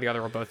do one or the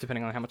other or both,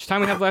 depending on how much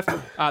time we have left.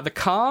 The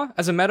car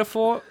as a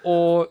metaphor,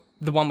 or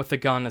the one with the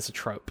gun as a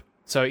trope.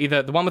 So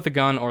either the one with the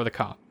gun or the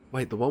car.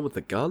 Wait, the one with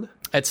the gun?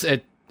 It's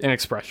an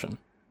expression.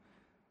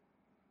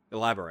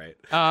 Elaborate.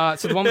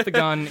 So the one with the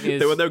gun is...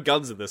 There were no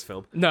guns in this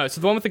film. No,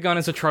 so the one with the gun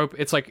is a trope.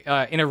 It's like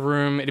in a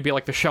room, it'd be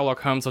like the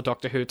Sherlock Holmes or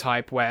Doctor Who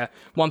type, where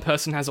one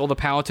person has all the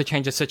power to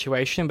change a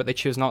situation, but they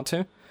choose not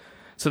to.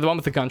 So the one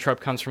with the gun trope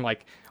comes from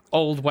like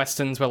old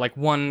westerns where like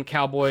one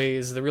cowboy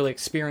is the really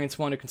experienced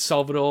one who can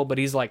solve it all, but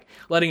he's like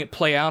letting it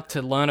play out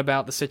to learn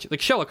about the situation.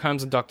 Like Sherlock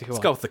Holmes and Doctor Who.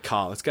 Let's go with the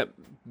car. Let's get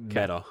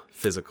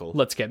metaphysical.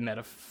 Let's get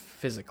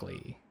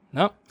metaphysically.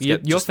 No,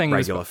 get your just thing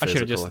was. regular I should have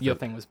physical, just. I Your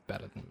think. thing was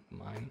better than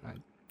mine.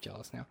 I'm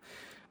jealous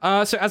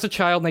now. So as a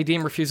child,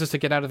 Nadine refuses to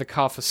get out of the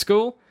car for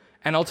school,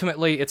 and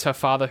ultimately, it's her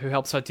father who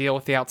helps her deal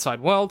with the outside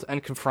world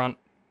and confront,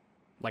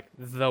 like,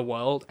 the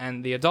world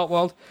and the adult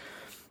world.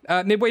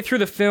 Midway through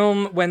the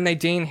film, when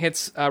Nadine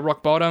hits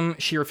rock bottom,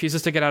 she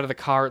refuses to get out of the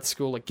car at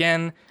school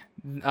again.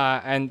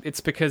 And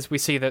it's because we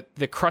see that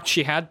the crutch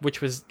she had,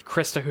 which was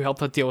Krista who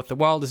helped her deal with the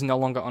world, is no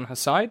longer on her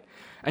side.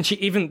 And she,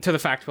 even to the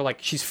fact where,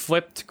 like, she's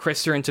flipped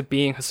Krista into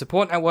being her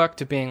support network,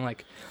 to being,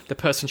 like, the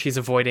person she's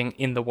avoiding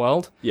in the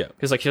world. Yeah.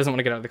 Because, like, she doesn't want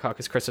to get out of the car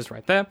because Krista's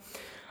right there.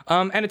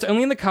 And it's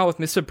only in the car with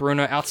Mr.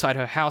 Bruno outside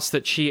her house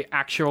that she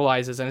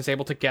actualizes and is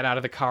able to get out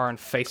of the car and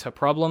face her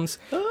problems.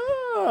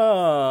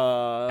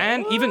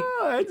 And even...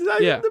 I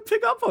yeah. didn't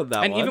pick up on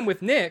that And one. even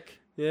with Nick...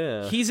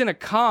 Yeah. He's in a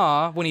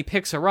car when he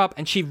picks her up,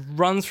 and she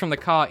runs from the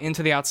car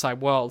into the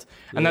outside world.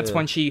 And that's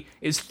when she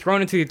is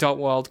thrown into the adult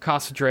world,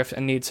 cast adrift,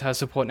 and needs her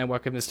support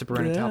network of Mr.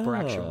 Bruno to help her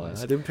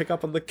actualize. I didn't pick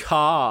up on the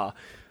car.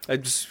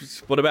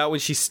 What about when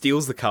she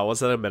steals the car?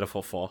 What's that a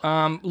metaphor for?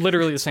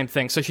 Literally the same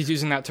thing. So she's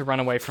using that to run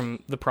away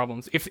from the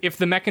problems. If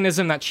the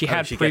mechanism that she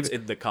had... she gets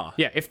in the car.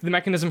 Yeah, if the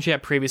mechanism she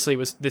had previously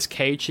was this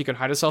cage she could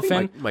hide herself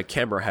in... My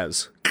camera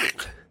has.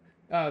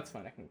 Oh, it's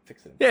fine. I can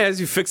fix it. Yeah, as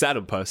you fix that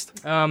in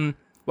post.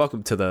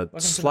 Welcome to the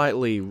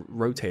slightly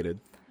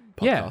rotated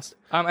podcast.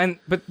 Yeah.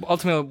 But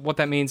ultimately what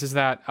that means is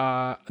that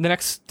the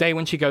next day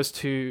when she goes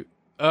to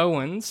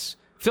Irwin's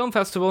film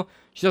festival,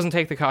 she doesn't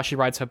take the car, she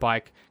rides her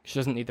bike. She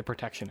doesn't need the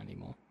protection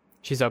anymore.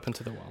 She's open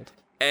to the world.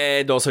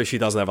 And also, she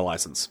doesn't have a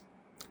license.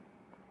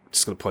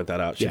 Just going to point that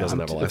out. She doesn't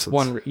have a license.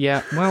 Well,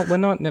 we're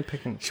not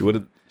nitpicking. She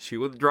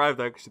wouldn't drive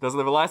though because she doesn't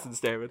have a license,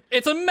 David.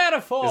 It's a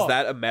metaphor! Is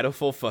that a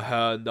metaphor for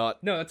her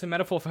not... No, it's a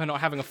metaphor for her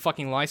not having a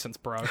fucking license,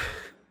 bro.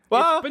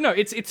 Well, But no,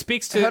 it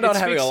speaks to... her not it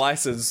having speaks- a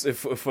license,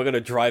 if we're going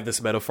to drive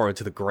this metaphor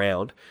into the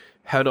ground,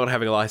 her not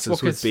having a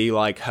license Well, would 'cause- be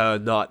like her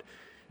not...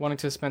 wanting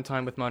to spend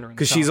time with Mona and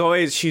Because she's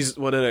always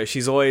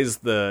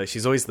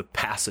the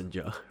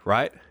passenger,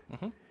 right?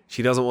 Mm-hmm.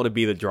 She doesn't want to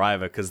be the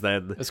driver because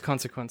then... As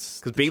consequence.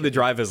 Because being the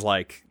driver is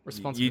like...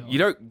 Responsibility. You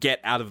don't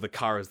get out of the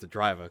car as the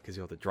driver because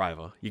you're the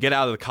driver. You get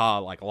out of the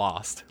car like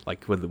last,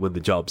 like when the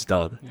job's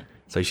done. Yeah.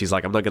 So she's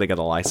like, I'm not going to get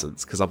a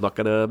license because I'm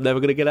never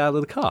going to get out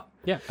of the car.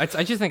 Yeah,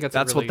 I just think that's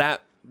That's a really, what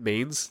that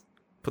means.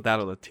 Put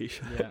that on a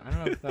t-shirt. Yeah, I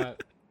don't know if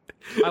that...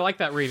 I like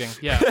that reading,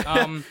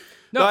 yeah.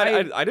 No,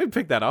 I didn't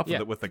pick that up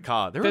Yeah. with the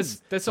car.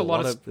 There's a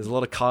lot of... There's a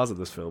lot of cars in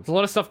this film. There's a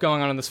lot of stuff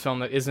going on in this film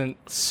that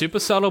isn't super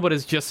subtle, but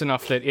is just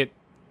enough that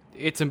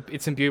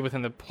it's imbued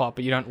within the plot,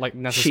 but you don't like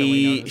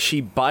necessarily notice.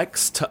 She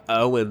bikes to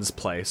Owen's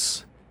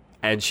place,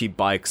 and she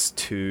bikes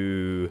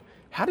to...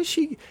 How does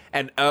she...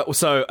 And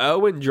so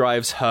Owen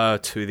drives her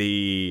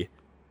to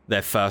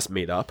their first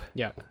meetup.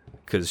 Yeah.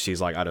 Because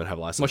she's like, I don't have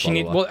a license. Well,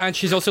 blah, blah, blah. and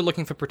she's also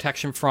looking for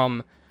protection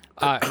from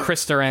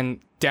Krista and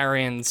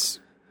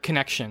Darian's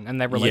connection and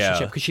their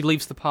relationship, because she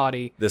leaves the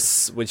party.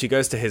 When she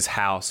goes to his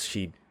house,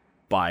 she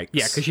bikes.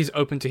 Yeah, because she's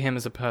open to him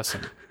as a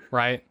person,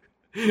 right?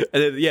 And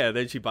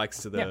then she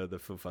bikes to the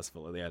film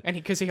festival at the end. And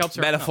because he helps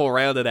her. Metaphor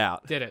rounded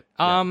out. Did it?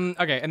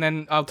 Okay, and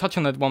then I'll touch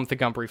on the one with the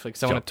gun briefly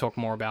because I want to talk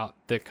more about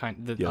the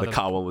The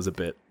car one was a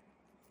bit.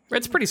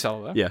 It's pretty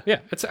solid though. Yeah.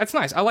 It's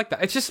nice. I like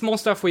that. It's just small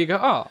stuff where you go,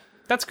 oh,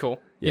 that's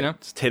cool. Yeah, you know,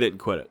 just hit it and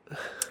quit it.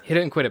 hit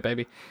it and quit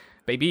it,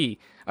 baby.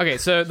 Okay,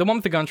 so the one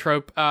with the gun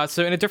trope.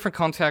 So in a different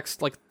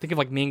context, like think of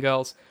like Mean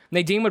Girls.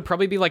 Nadine would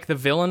probably be like the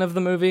villain of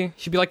the movie.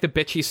 She'd be like the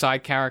bitchy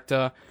side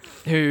character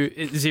who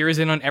zeroes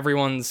in on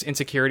everyone's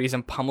insecurities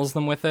and pummels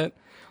them with it.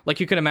 Like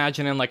you could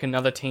imagine in like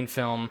another teen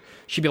film,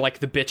 she'd be like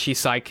the bitchy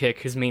sidekick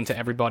who's mean to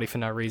everybody for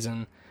no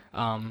reason.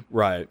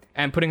 Right.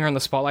 And putting her in the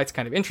spotlight's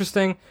kind of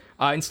interesting.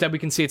 Instead, we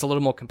can see it's a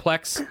little more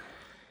complex.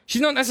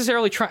 She's not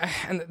necessarily trying,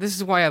 and this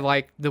is why I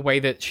like the way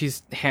that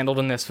she's handled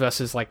in this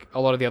versus like a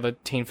lot of the other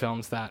teen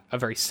films that are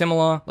very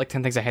similar, like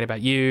 10 Things I Hate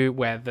About You,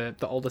 where the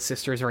older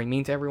sister is very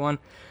mean to everyone.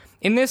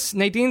 In this,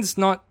 Nadine's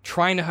not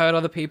trying to hurt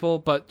other people,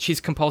 but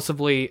she's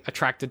compulsively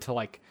attracted to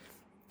like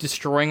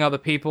destroying other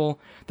people.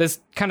 There's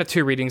kind of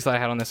two readings that I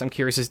had on this. I'm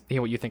curious to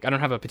hear what you think. I don't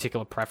have a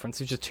particular preference.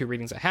 There's just two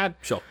readings I had.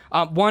 Sure.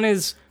 One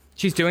is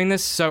she's doing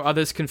this so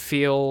others can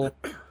feel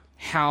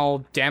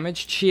how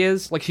damaged she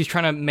is. Like she's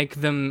trying to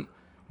make them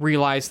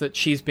realize that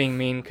she's being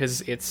mean because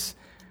it's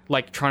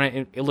like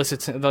trying to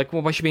elicit, like,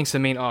 well, why is she being so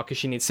mean? Oh, because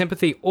she needs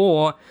sympathy.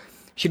 Or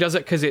she does it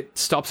because it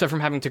stops her from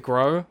having to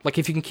grow. Like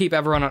if you can keep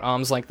everyone at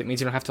arm's length, that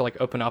means you don't have to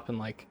like open up and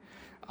like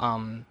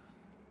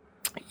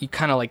you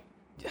kind of like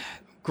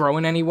grow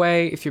in any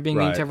way if you're being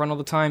mean Right. to everyone all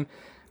the time.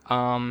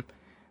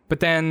 But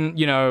then,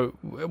 you know,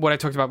 what I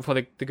talked about before,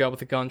 the girl with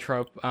the gun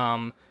trope,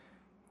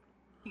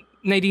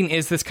 Nadine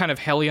is this kind of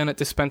hellion at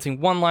dispensing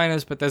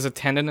one-liners, but there's a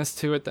tenderness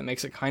to it that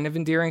makes it kind of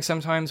endearing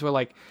sometimes, where,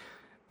 like,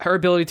 her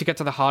ability to get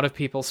to the heart of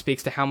people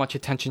speaks to how much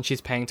attention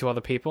she's paying to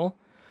other people.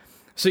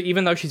 So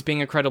even though she's being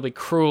incredibly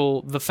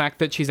cruel, the fact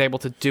that she's able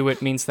to do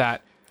it means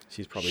that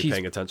she's probably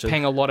paying attention.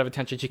 Paying a lot of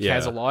attention. She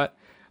cares a lot.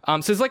 So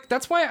it's like,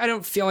 that's why I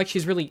don't feel like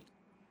she's really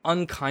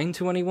unkind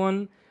to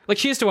anyone. Like,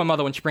 she is to her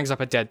mother when she brings up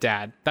her dead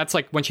dad. That's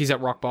like when she's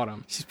at rock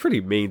bottom. She's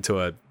pretty mean to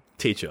her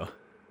teacher.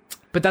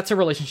 But that's a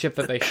relationship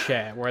that they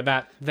share, where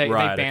they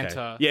banter.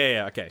 Okay.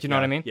 Yeah, okay. Do you know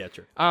what I mean? Yeah,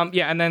 true.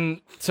 Yeah, and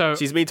then so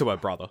she's mean to her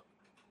brother.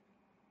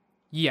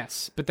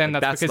 Yes, but then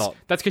that's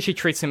because she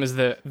treats him as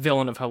the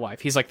villain of her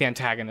life. He's like the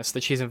antagonist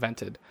that she's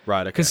invented.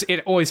 Right, okay. Because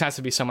it always has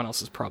to be someone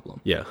else's problem.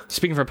 Yeah.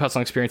 Speaking from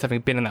personal experience, having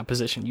been in that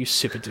position, you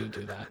super do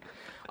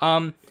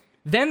that.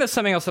 Then there's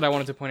something else that I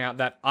wanted to point out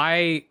that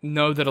I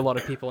know that a lot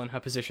of people in her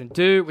position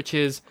do, which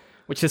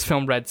this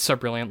film read so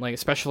brilliantly,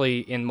 especially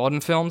in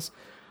modern films.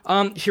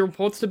 She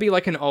reports to be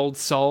like an old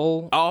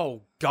soul.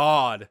 Oh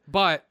God!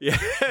 But yeah,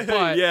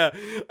 but yeah,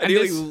 I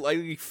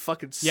nearly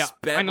fucking spat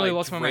I nearly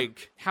lost my mind.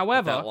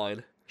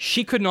 However,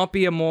 she could not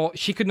be more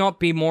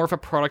of a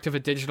product of a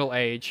digital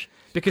age,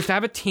 because to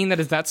have a teen that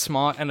is that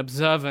smart and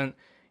observant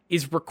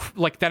is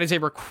that is a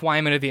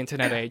requirement of the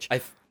internet age.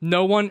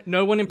 No one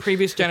in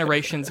previous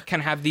generations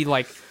can have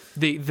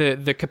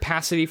the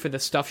capacity for the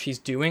stuff she's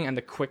doing and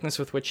the quickness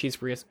with which she's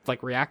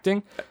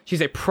reacting.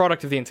 She's a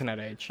product of the internet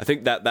age. I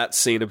think that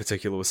scene in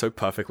particular was so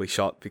perfectly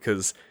shot,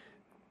 because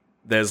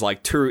there's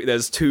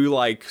two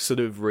like sort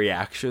of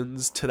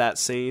reactions to that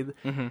scene,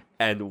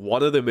 and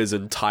one of them is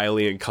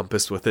entirely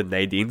encompassed within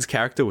Nadine's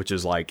character, which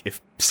is like,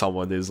 if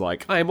someone is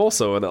like, I'm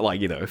also, and like,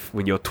 you know,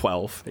 when you're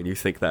 12 and you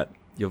think that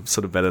you're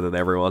sort of better than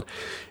everyone,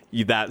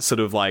 that sort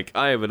of like,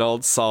 I am an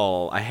old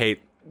soul, I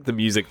hate the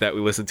music that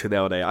we listen to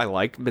nowadays, I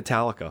like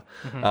Metallica.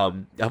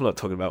 I'm not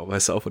talking about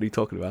myself, what are you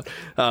talking about?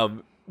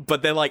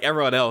 But then like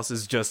everyone else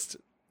is just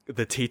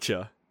the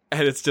teacher,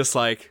 and it's just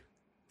like,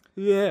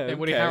 yeah, and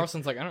Woody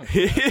Harrelson's like, I don't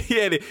know.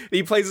 Yeah,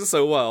 he plays it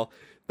so well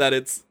that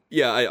it's,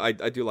 I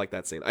do like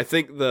that scene. I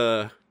think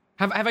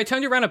have I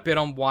turned you around a bit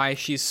on why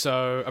she's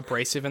so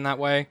abrasive in that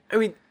way? I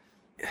mean,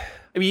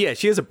 yeah,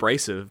 she is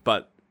abrasive,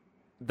 but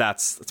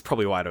that's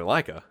probably why I don't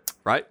like her,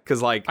 right?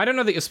 Because like, I don't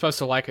know that you're supposed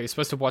to like her. You're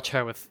supposed to watch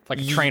her with like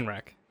a train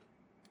wreck.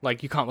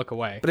 Like, you can't look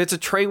away. But it's a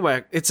train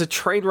wreck. It's a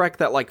train wreck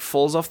that like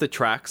falls off the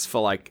tracks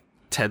for like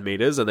 10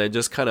 meters and then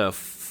just kind of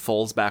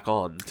falls back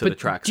on to the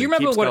tracks. Do you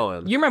remember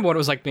you remember what it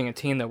was like being a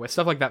teen though, where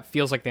stuff like that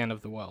feels like the end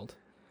of the world?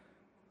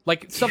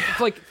 Like stuff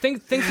like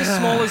things as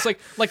small as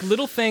like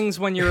little things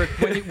when you're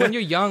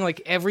young,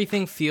 like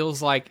everything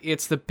feels like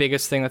it's the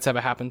biggest thing that's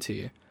ever happened to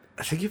you.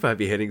 I think you might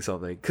be hitting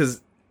something,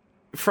 because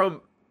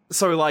from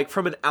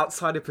an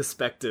outsider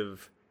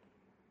perspective,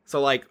 so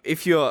like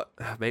if you're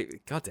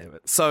God damn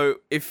it. So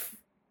if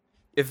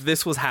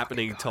this was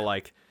happening to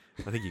like,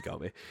 I think you got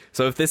me.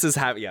 So if this is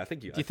happening, I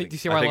think you. Do you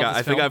see why I love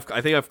this film?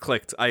 I think I've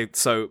clicked.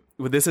 So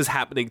when this is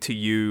happening to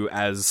you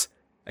as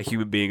a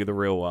human being in the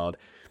real world,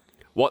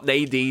 what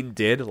Nadine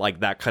did, like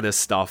that kind of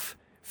stuff,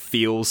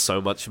 feels so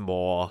much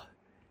more.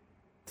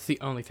 It's the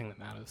only thing that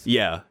matters.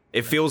 Yeah,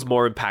 it feels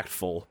more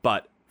impactful.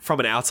 But from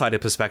an outsider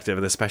perspective,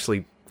 and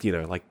especially, you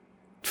know, like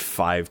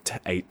 5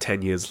 to 8,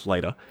 10 years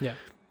later, yeah,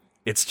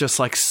 it's just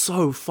like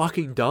so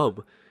fucking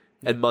dumb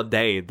and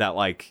mundane that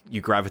like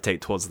you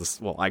gravitate towards this.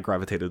 Well, I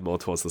gravitated more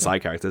towards the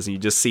side characters, and you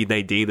just see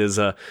Nadine as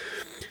a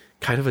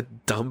kind of a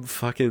dumb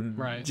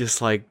fucking,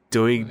 just like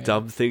doing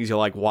dumb things. You're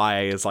like,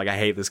 why? It's like, I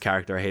hate this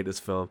character, I hate this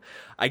film.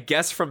 I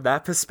guess from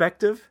that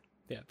perspective,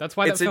 that's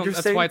why that's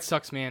why it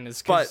sucks me in.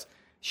 Is because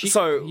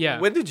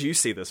when did you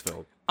see this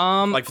film?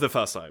 Like for the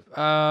first time?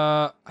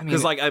 I mean,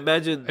 because like I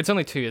imagine it's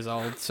only 2 years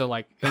old, so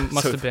like it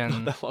must have been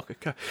not that long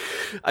ago.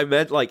 I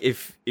meant like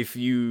if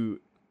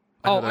you.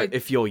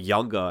 If you're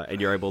younger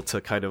and you're able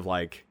to kind of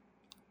like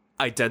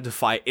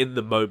identify in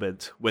the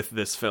moment with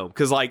this film,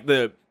 because like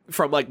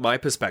from like my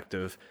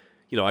perspective,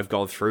 you know, I've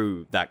gone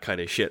through that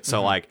kind of shit.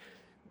 So like,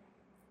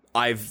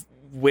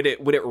 when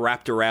it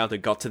wrapped around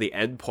and got to the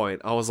end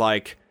point, I was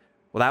like,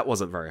 well, that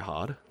wasn't very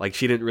hard. Like,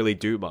 she didn't really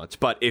do much.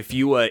 But if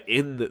you were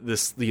in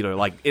this, you know,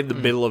 like in the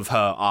middle of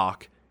her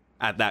arc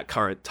at that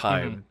current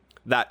time,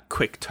 that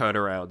quick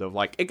turnaround of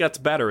like it gets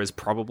better is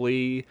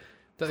probably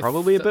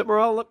a bit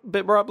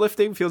more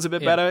uplifting. Feels a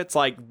bit better. It's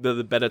like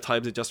the better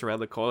times are just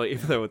around the corner,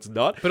 even though it's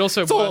not. But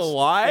also, it's all a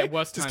lie.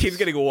 Just keeps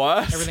getting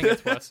worse. Everything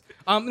gets worse.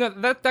 No,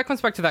 that comes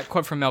back to that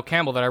quote from Mel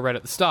Campbell that I read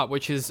at the start,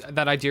 which is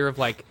that idea of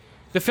like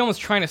the film is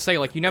trying to say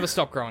like you never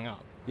stop growing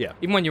up. Yeah.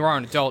 Even when you are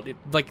an adult,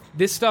 like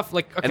this stuff,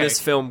 like okay. And this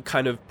film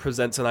kind of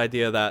presents an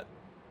idea that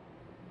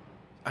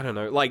I don't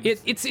know, like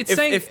it's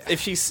saying if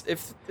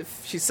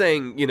she's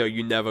saying, you know,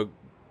 you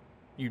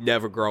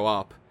never grow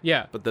up.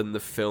 Yeah. But then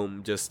the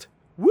film just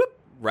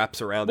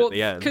wraps around at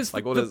the end.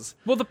 Like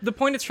the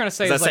point it's trying to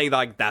say is saying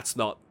like that's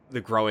not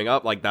the growing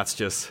up, like that's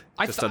just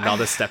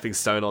another stepping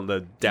stone on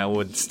the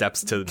downward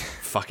steps to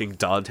fucking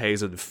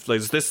Dante's, and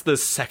is this the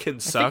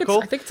second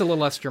circle? I think it's a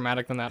little less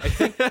dramatic than that.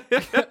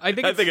 I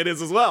think I think it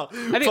is as well.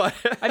 I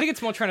think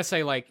it's more trying to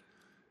say like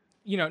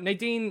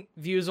Nadine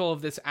views all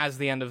of this as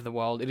the end of the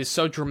world. It is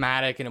so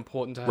dramatic and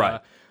important to her.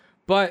 Right.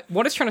 But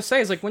what it's trying to say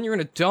is, like, when you're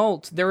an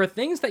adult, there are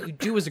things that you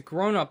do as a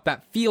grown-up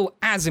that feel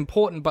as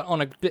important, but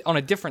on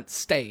a different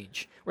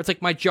stage. Where it's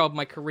like my job,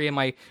 my career,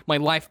 my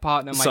life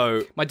partner.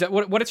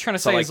 What it's trying to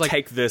say is, like,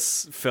 take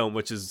this film,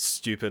 which is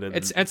stupid and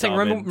it's saying,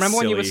 remember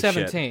when you were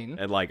 17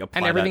 and like apply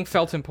and everything that.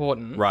 felt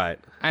important, Right?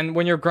 And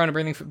when you're grown up,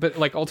 everything, but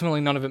like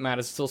ultimately none of it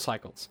matters. It still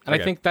cycles. And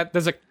I think that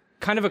there's a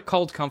kind of a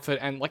cold comfort,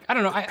 and like I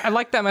don't know, I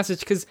like that message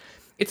because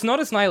it's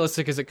not as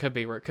nihilistic as it could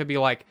be. Where it could be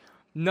like,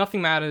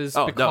 nothing matters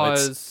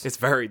because... No, it's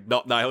very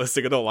not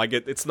nihilistic at all. Like,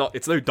 it's no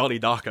Donnie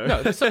Darko.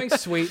 No, there's something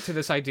sweet to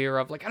this idea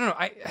of, like, I don't know,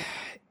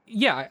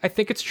 I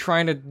think it's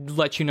trying to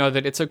let you know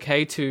that it's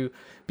okay to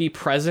be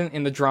present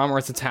in the drama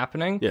as it's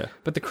happening. Yeah.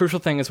 But the crucial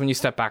thing is when you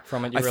step back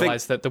from it, you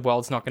realize that the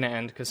world's not going to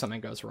end because something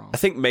goes wrong. I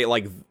think, mate,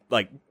 like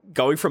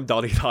going from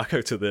Donnie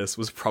Darko to this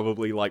was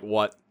probably, like,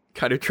 what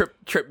kind of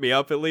tripped me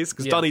up, at least.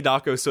 Because Donnie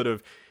Darko sort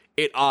of...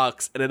 It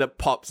arcs, and then it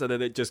pops, and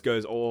then it just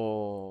goes,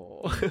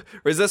 oh.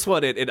 Whereas this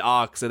one, it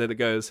arcs, and then it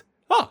goes,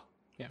 oh,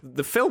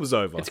 the film's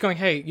over. It's going,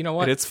 hey, you know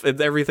what? And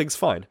everything's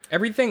fine.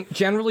 Everything,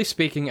 generally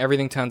speaking,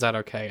 everything turns out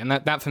okay. And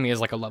that for me is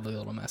like a lovely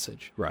little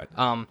message. Right.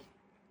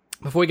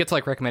 Before we get to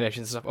like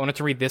recommendations and stuff, I wanted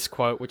to read this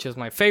quote, which is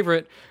my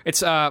favorite.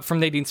 It's from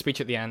Nadine's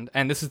speech at the end,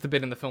 and this is the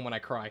bit in the film when I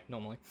cry,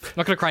 normally. I'm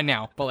not going to cry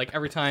now, but like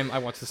every time I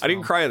watch this film. I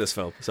didn't cry in this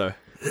film, so...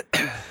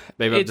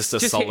 Maybe I'm just a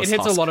soulless It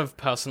hits husk. a lot of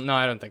personal... No,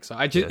 I don't think so.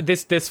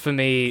 This for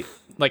me,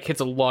 like, hits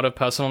a lot of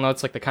personal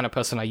notes, like the kind of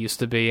person I used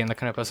to be and the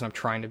kind of person I'm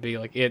trying to be.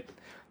 Like, it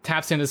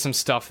taps into some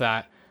stuff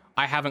that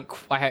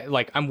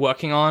I'm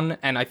working on,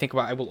 and I think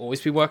I will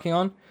always be working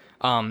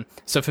on.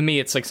 So for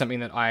me, it's like something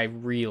that I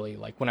really,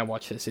 like, when I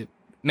watch this, it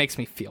makes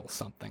me feel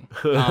something.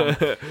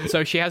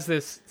 So she has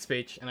this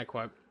speech, and I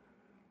quote,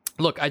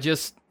 "Look, I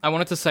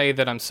wanted to say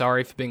that I'm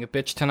sorry for being a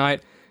bitch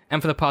tonight,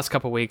 and for the past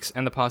couple weeks,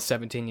 and the past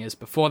 17 years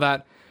before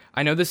that.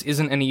 I know this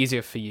isn't any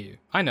easier for you.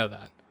 I know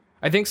that.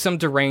 I think some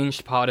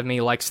deranged part of me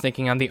likes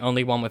thinking I'm the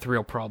only one with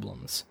real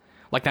problems.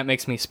 Like that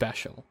makes me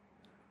special.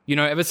 You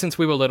know, ever since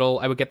we were little,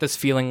 I would get this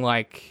feeling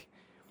like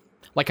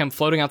I'm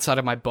floating outside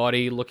of my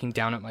body looking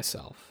down at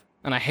myself.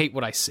 And I hate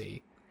what I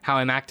see, how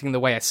I'm acting the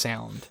way I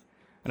sound.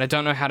 And I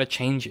don't know how to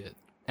change it.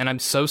 And I'm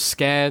so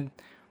scared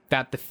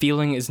that the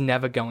feeling is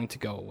never going to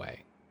go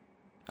away.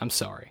 I'm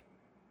sorry."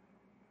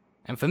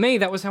 And for me,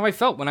 that was how I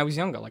felt when I was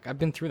younger. Like, I've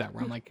been through that,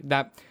 where I'm like,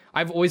 that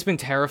I've always been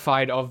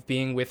terrified of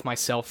being with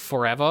myself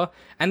forever,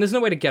 and there's no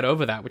way to get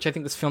over that, which I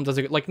think this film does.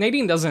 Like,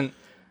 Nadine doesn't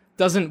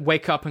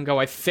wake up and go,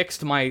 I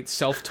fixed my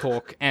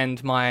self-talk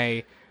and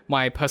my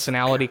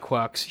personality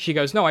quirks. She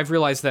goes, no, I've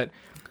realized that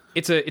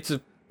you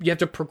have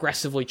to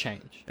progressively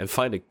change. And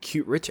find a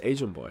cute, rich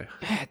Asian boy.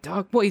 Yeah,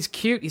 dog. Well, he's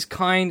cute, he's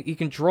kind, he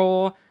can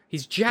draw,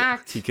 he's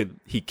jacked. He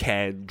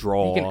can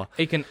draw.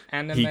 He can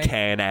animate. He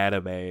can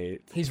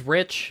animate. He's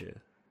rich.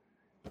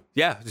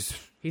 Yeah.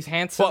 He's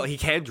handsome. Well, he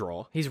can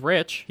draw. He's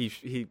rich.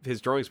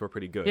 His drawings were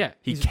pretty good. Yeah.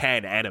 He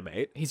can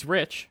animate. He's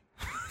rich.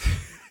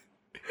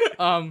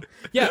 No,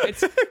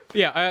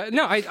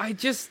 I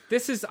just,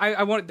 this is,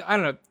 I want, I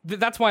don't know,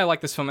 that's why I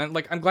like this film, and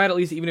like, I'm glad at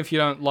least, even if you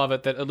don't love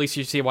it, that at least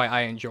you see why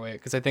I enjoy it,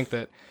 because I think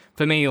that,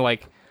 for me,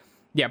 like,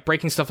 yeah,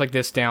 breaking stuff like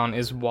this down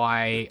is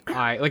why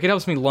it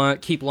helps me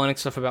keep learning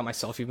stuff about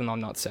myself, even though I'm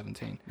not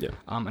 17. Yeah.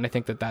 And I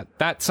think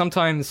that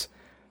sometimes,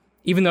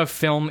 even though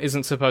film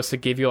isn't supposed to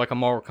give you like a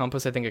moral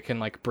compass, I think it can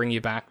like bring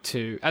you back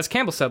to, as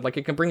Campbell said, like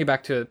it can bring you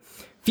back to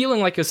feeling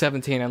like you're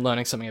 17 and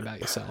learning something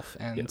about yourself.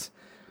 And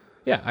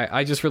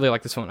I just really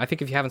like this one. I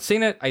think if you haven't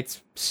seen it, I'd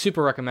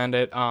super recommend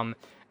it.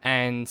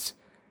 And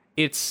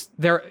it's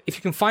there, if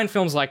you can find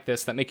films like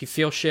this that make you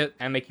feel shit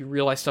and make you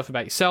realize stuff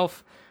about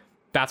yourself,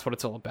 that's what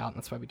it's all about. And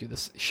that's why we do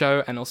this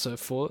show, and also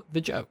for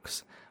the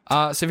jokes. So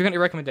have you got any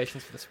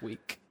recommendations for this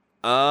week?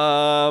 What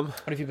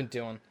have you been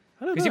doing?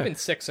 I don't Because know. you've been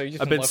sick, so you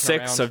just I've been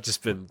sick, around. so I've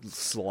just been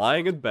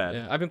lying in bed.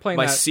 Yeah, I've been playing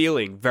My that.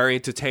 Ceiling, very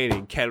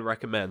entertaining. Can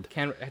recommend.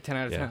 10 out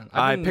of 10.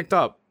 I picked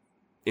up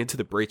Into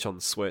the Breach on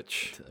the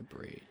Switch. To the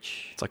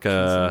Breach. It's like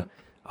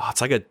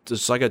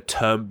it's like a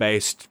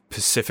turn-based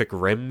Pacific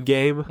Rim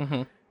game.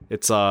 Mm-hmm.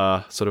 It's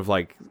sort of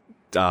like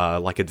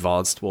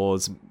Advanced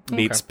Wars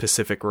meets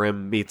Pacific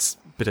Rim meets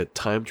a bit of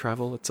time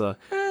travel. It's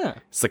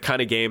the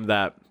kind of game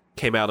that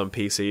came out on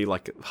PC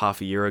like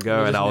half a year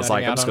ago, and I was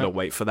like, I'm just gonna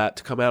wait for that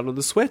to come out on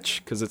the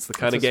Switch, because it's the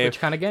kind of game.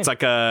 It's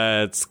like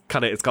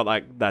it's got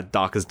like that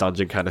Darkest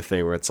Dungeon kind of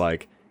thing where it's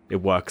like it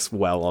works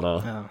well on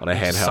a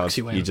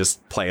handheld. You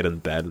just play it in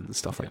bed and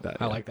stuff like that.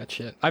 I like that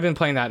shit. I've been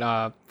playing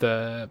that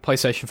the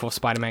PlayStation 4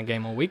 Spider-Man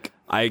game all week.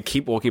 I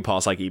keep walking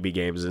past like EB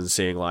Games and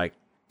seeing like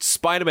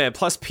Spider-Man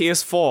plus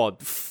PS4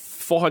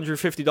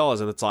 $450,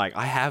 and it's like,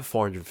 I have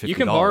 $450. You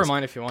can borrow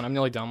mine if you want. I'm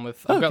nearly done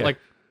with. I've got like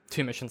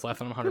 2 missions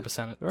left, and I'm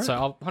 100% it. Right. So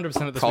I'll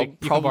 100% it this week.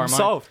 You can borrow mine.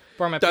 Solved.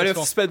 Borrow my Don't PS4. have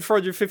to spend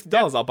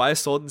 $450. I'll buy a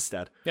sword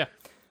instead. Yeah.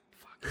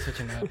 Fuck, such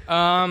a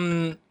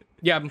nerd.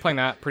 Yeah, I've been playing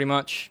that pretty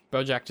much.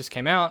 BoJack just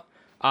came out.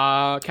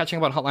 Catching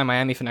up on Hotline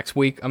Miami for next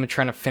week. I'm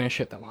trying to finish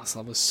it. That last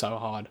level was so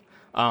hard.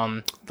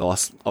 The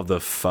last of the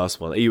first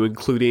one. Are you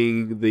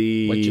including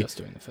the? We're just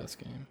doing the first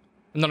game.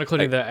 I'm not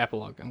including the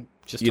epilogue. I'm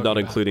just You're not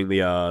talking about- including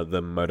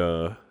the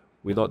motor.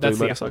 We're not That's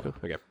doing the motorcycle.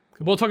 Okay.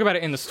 We'll talk about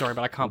it in the story,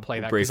 but I can't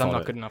play that Brief because I'm on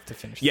not it. good enough to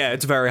finish. Yeah,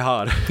 it's very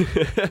hard.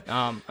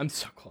 I'm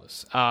so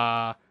close.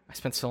 I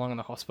spent so long on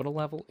the hospital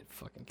level. It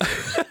fucking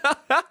killed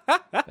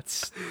me.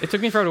 It took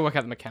me forever to work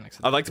out the mechanics.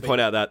 I'd like to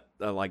point out that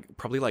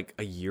probably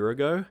a year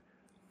ago,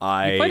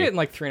 I played it in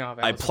like 3.5 hours.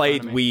 I in front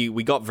played. of me.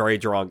 We got very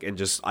drunk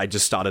and I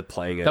just started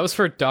playing it. That was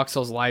for a Dark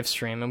Souls live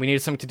stream, and we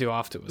needed something to do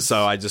afterwards.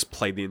 So I just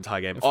played the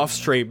entire game off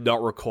stream,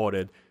 not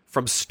recorded,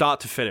 from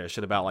start to finish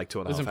in about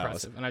 2.5 it was hours.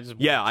 impressive, and I just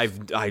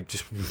I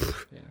just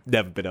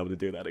never been able to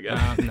do that again.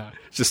 no.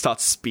 Just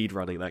start speed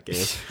running that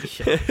game.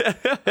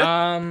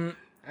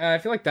 I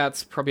feel like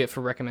that's probably it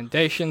for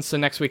recommendations. So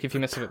next week, if you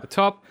missed it at the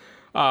top,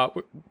 we're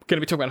going to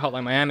be talking about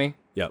Hotline Miami,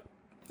 Yep.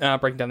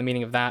 breaking down the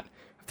meaning of that.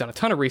 I've done a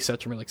ton of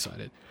research. I'm really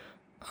excited.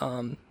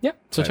 So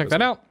check as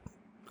that out.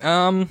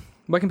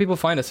 Where can people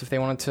find us if they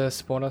wanted to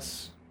support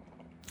us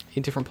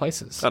in different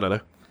places? I don't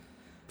know.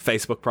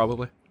 Facebook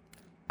probably.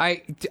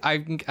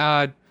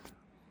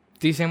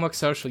 DCMworks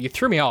Social. You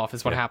threw me off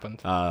is what happened.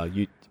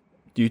 YouTube.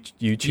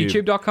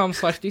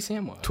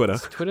 YouTube.com/DCMworks. Twitter.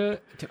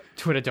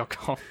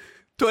 Twitter.com.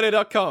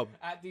 Twitter.com.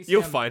 At DCM,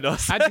 You'll find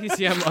us. at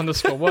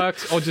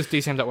DCM_works or just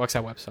DCM.works,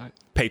 our website.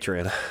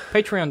 Patreon.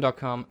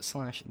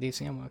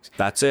 Patreon.com/DCMworks.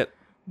 That's it.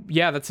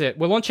 Yeah, that's it.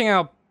 We're launching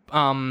our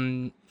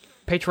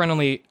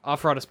Patreon-only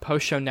After Artists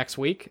post show next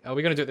week. We're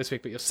going to do it this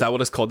week, but you'll Is see. that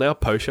what it's called now?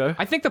 Post-show?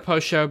 I think the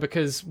post show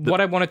because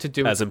what I wanted to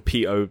do As in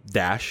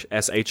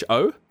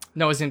P-O-S-H-O?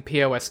 no, as in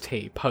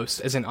POST,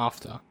 post, as in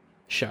after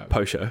show.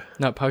 Post-show.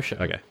 No, post show.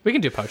 Okay. We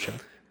can do post show.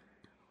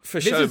 For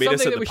This sure, is meet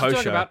us something at that we the should talk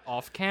post-show. about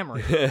off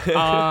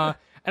camera.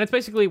 And it's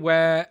basically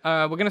where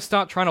we're going to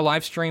start trying to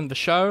live stream the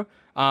show.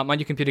 My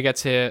new computer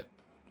gets here.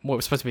 What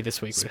was supposed to be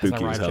this week. But it hasn't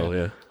Spooky as arrived hell,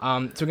 yet.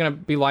 yeah. So we're going to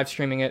be live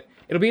streaming it.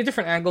 It'll be a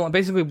different angle. And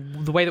basically,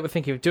 the way that we're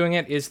thinking of doing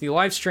it is the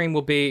live stream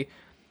will be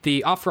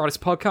the After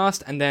Artists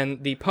podcast, and then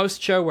the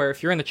post show where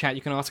if you're in the chat,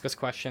 you can ask us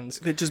questions.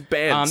 They're just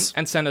bands.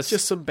 And send us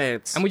just some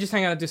bands. and we just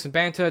hang out and do some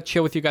banter,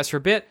 chill with you guys for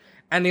a bit.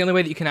 And the only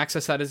way that you can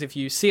access that is if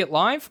you see it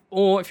live,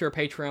 or if you're a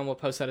Patreon, we'll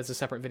post that as a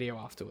separate video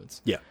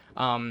afterwards. Yeah.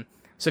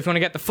 So if you want to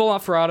get the full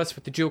After Artists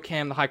with the dual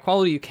cam, the high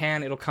quality, you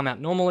can. It'll come out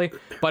normally.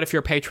 But if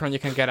you're a patron, you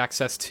can get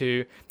access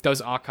to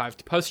those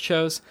archived post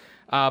shows.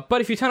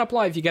 But if you turn up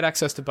live, you get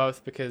access to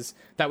both because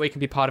that way you can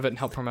be part of it and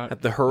help promote.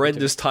 At the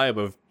horrendous time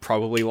of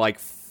probably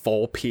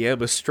 4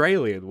 p.m.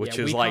 Australian, which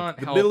Yeah, is we can't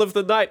the help middle of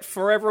the night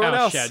for everyone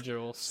our else.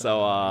 schedule. So,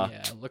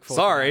 yeah, look forward to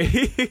sorry.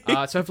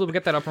 that. So hopefully we'll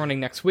get that up and running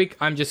next week.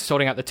 I'm just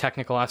sorting out the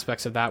technical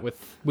aspects of that.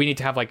 We need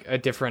to have a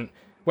different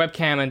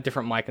webcam and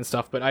different mic and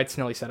stuff, but it's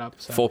nearly set up.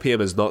 So. 4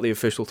 p.m. is not the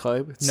official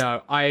time. It's,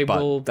 No, I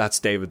but will. that's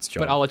David's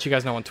job. But I'll let you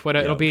guys know on Twitter.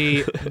 Yeah. It'll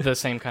be the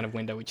same kind of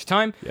window each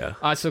time.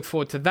 Yeah. So look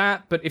forward to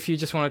that. But if you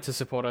just wanted to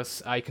support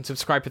us, you can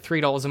subscribe for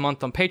 $3 a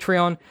month on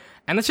Patreon.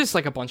 And that's just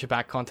a bunch of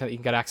back content that you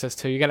can get access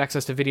to. You get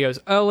access to videos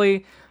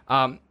early.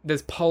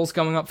 There's polls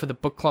going up for the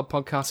book club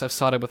podcast I've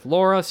started with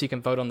Laura, so you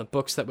can vote on the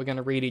books that we're going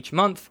to read each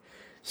month.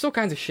 It's all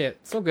kinds of shit.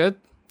 It's all good.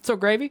 It's all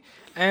gravy.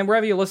 And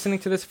wherever you're listening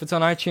to this, if it's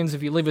on iTunes,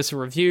 if you leave us a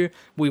review,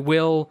 we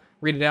will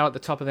read it out at the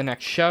top of the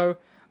next show.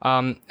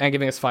 And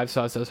giving us 5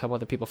 stars does help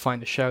other people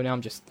find the show. Now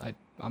I'm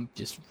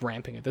just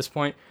ramping at this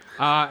point.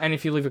 And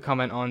if you leave a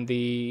comment on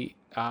the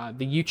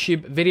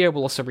YouTube video,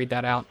 we'll also read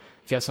that out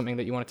if you have something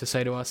that you wanted to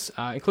say to us,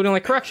 including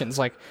corrections.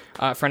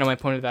 A friend of mine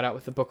pointed that out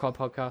with the Book Club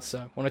podcast. So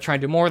I want to try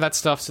and do more of that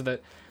stuff so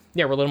that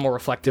we're a little more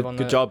reflective on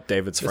Good job,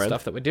 David's the friend.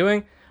 stuff that we're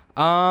doing.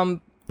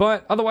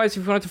 But otherwise,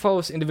 if you wanted to follow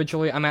us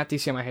individually, I'm at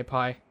DCM I Hate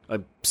Pie.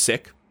 I'm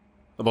sick.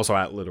 I'm also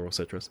at Literal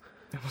Citrus.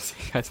 We'll see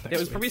you guys next It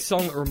was week. probably a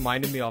song that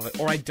reminded me of it,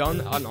 or I'd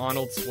done an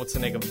Arnold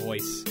Schwarzenegger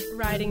voice.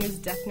 Writing is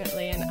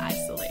definitely an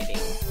isolating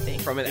thing.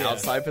 From an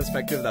outside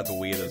perspective, that's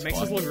weird as It makes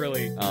fuck. us look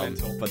really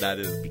mental. But that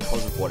is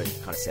Because of what it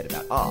kind of said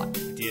about art.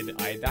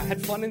 I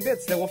had fun in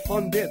bits. There were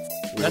fun bits.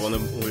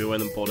 We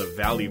went and bought a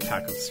value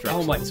pack of Strepsils.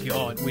 Oh my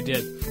god, we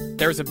did.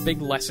 There's a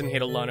big lesson here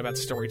to learn about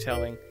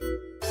storytelling.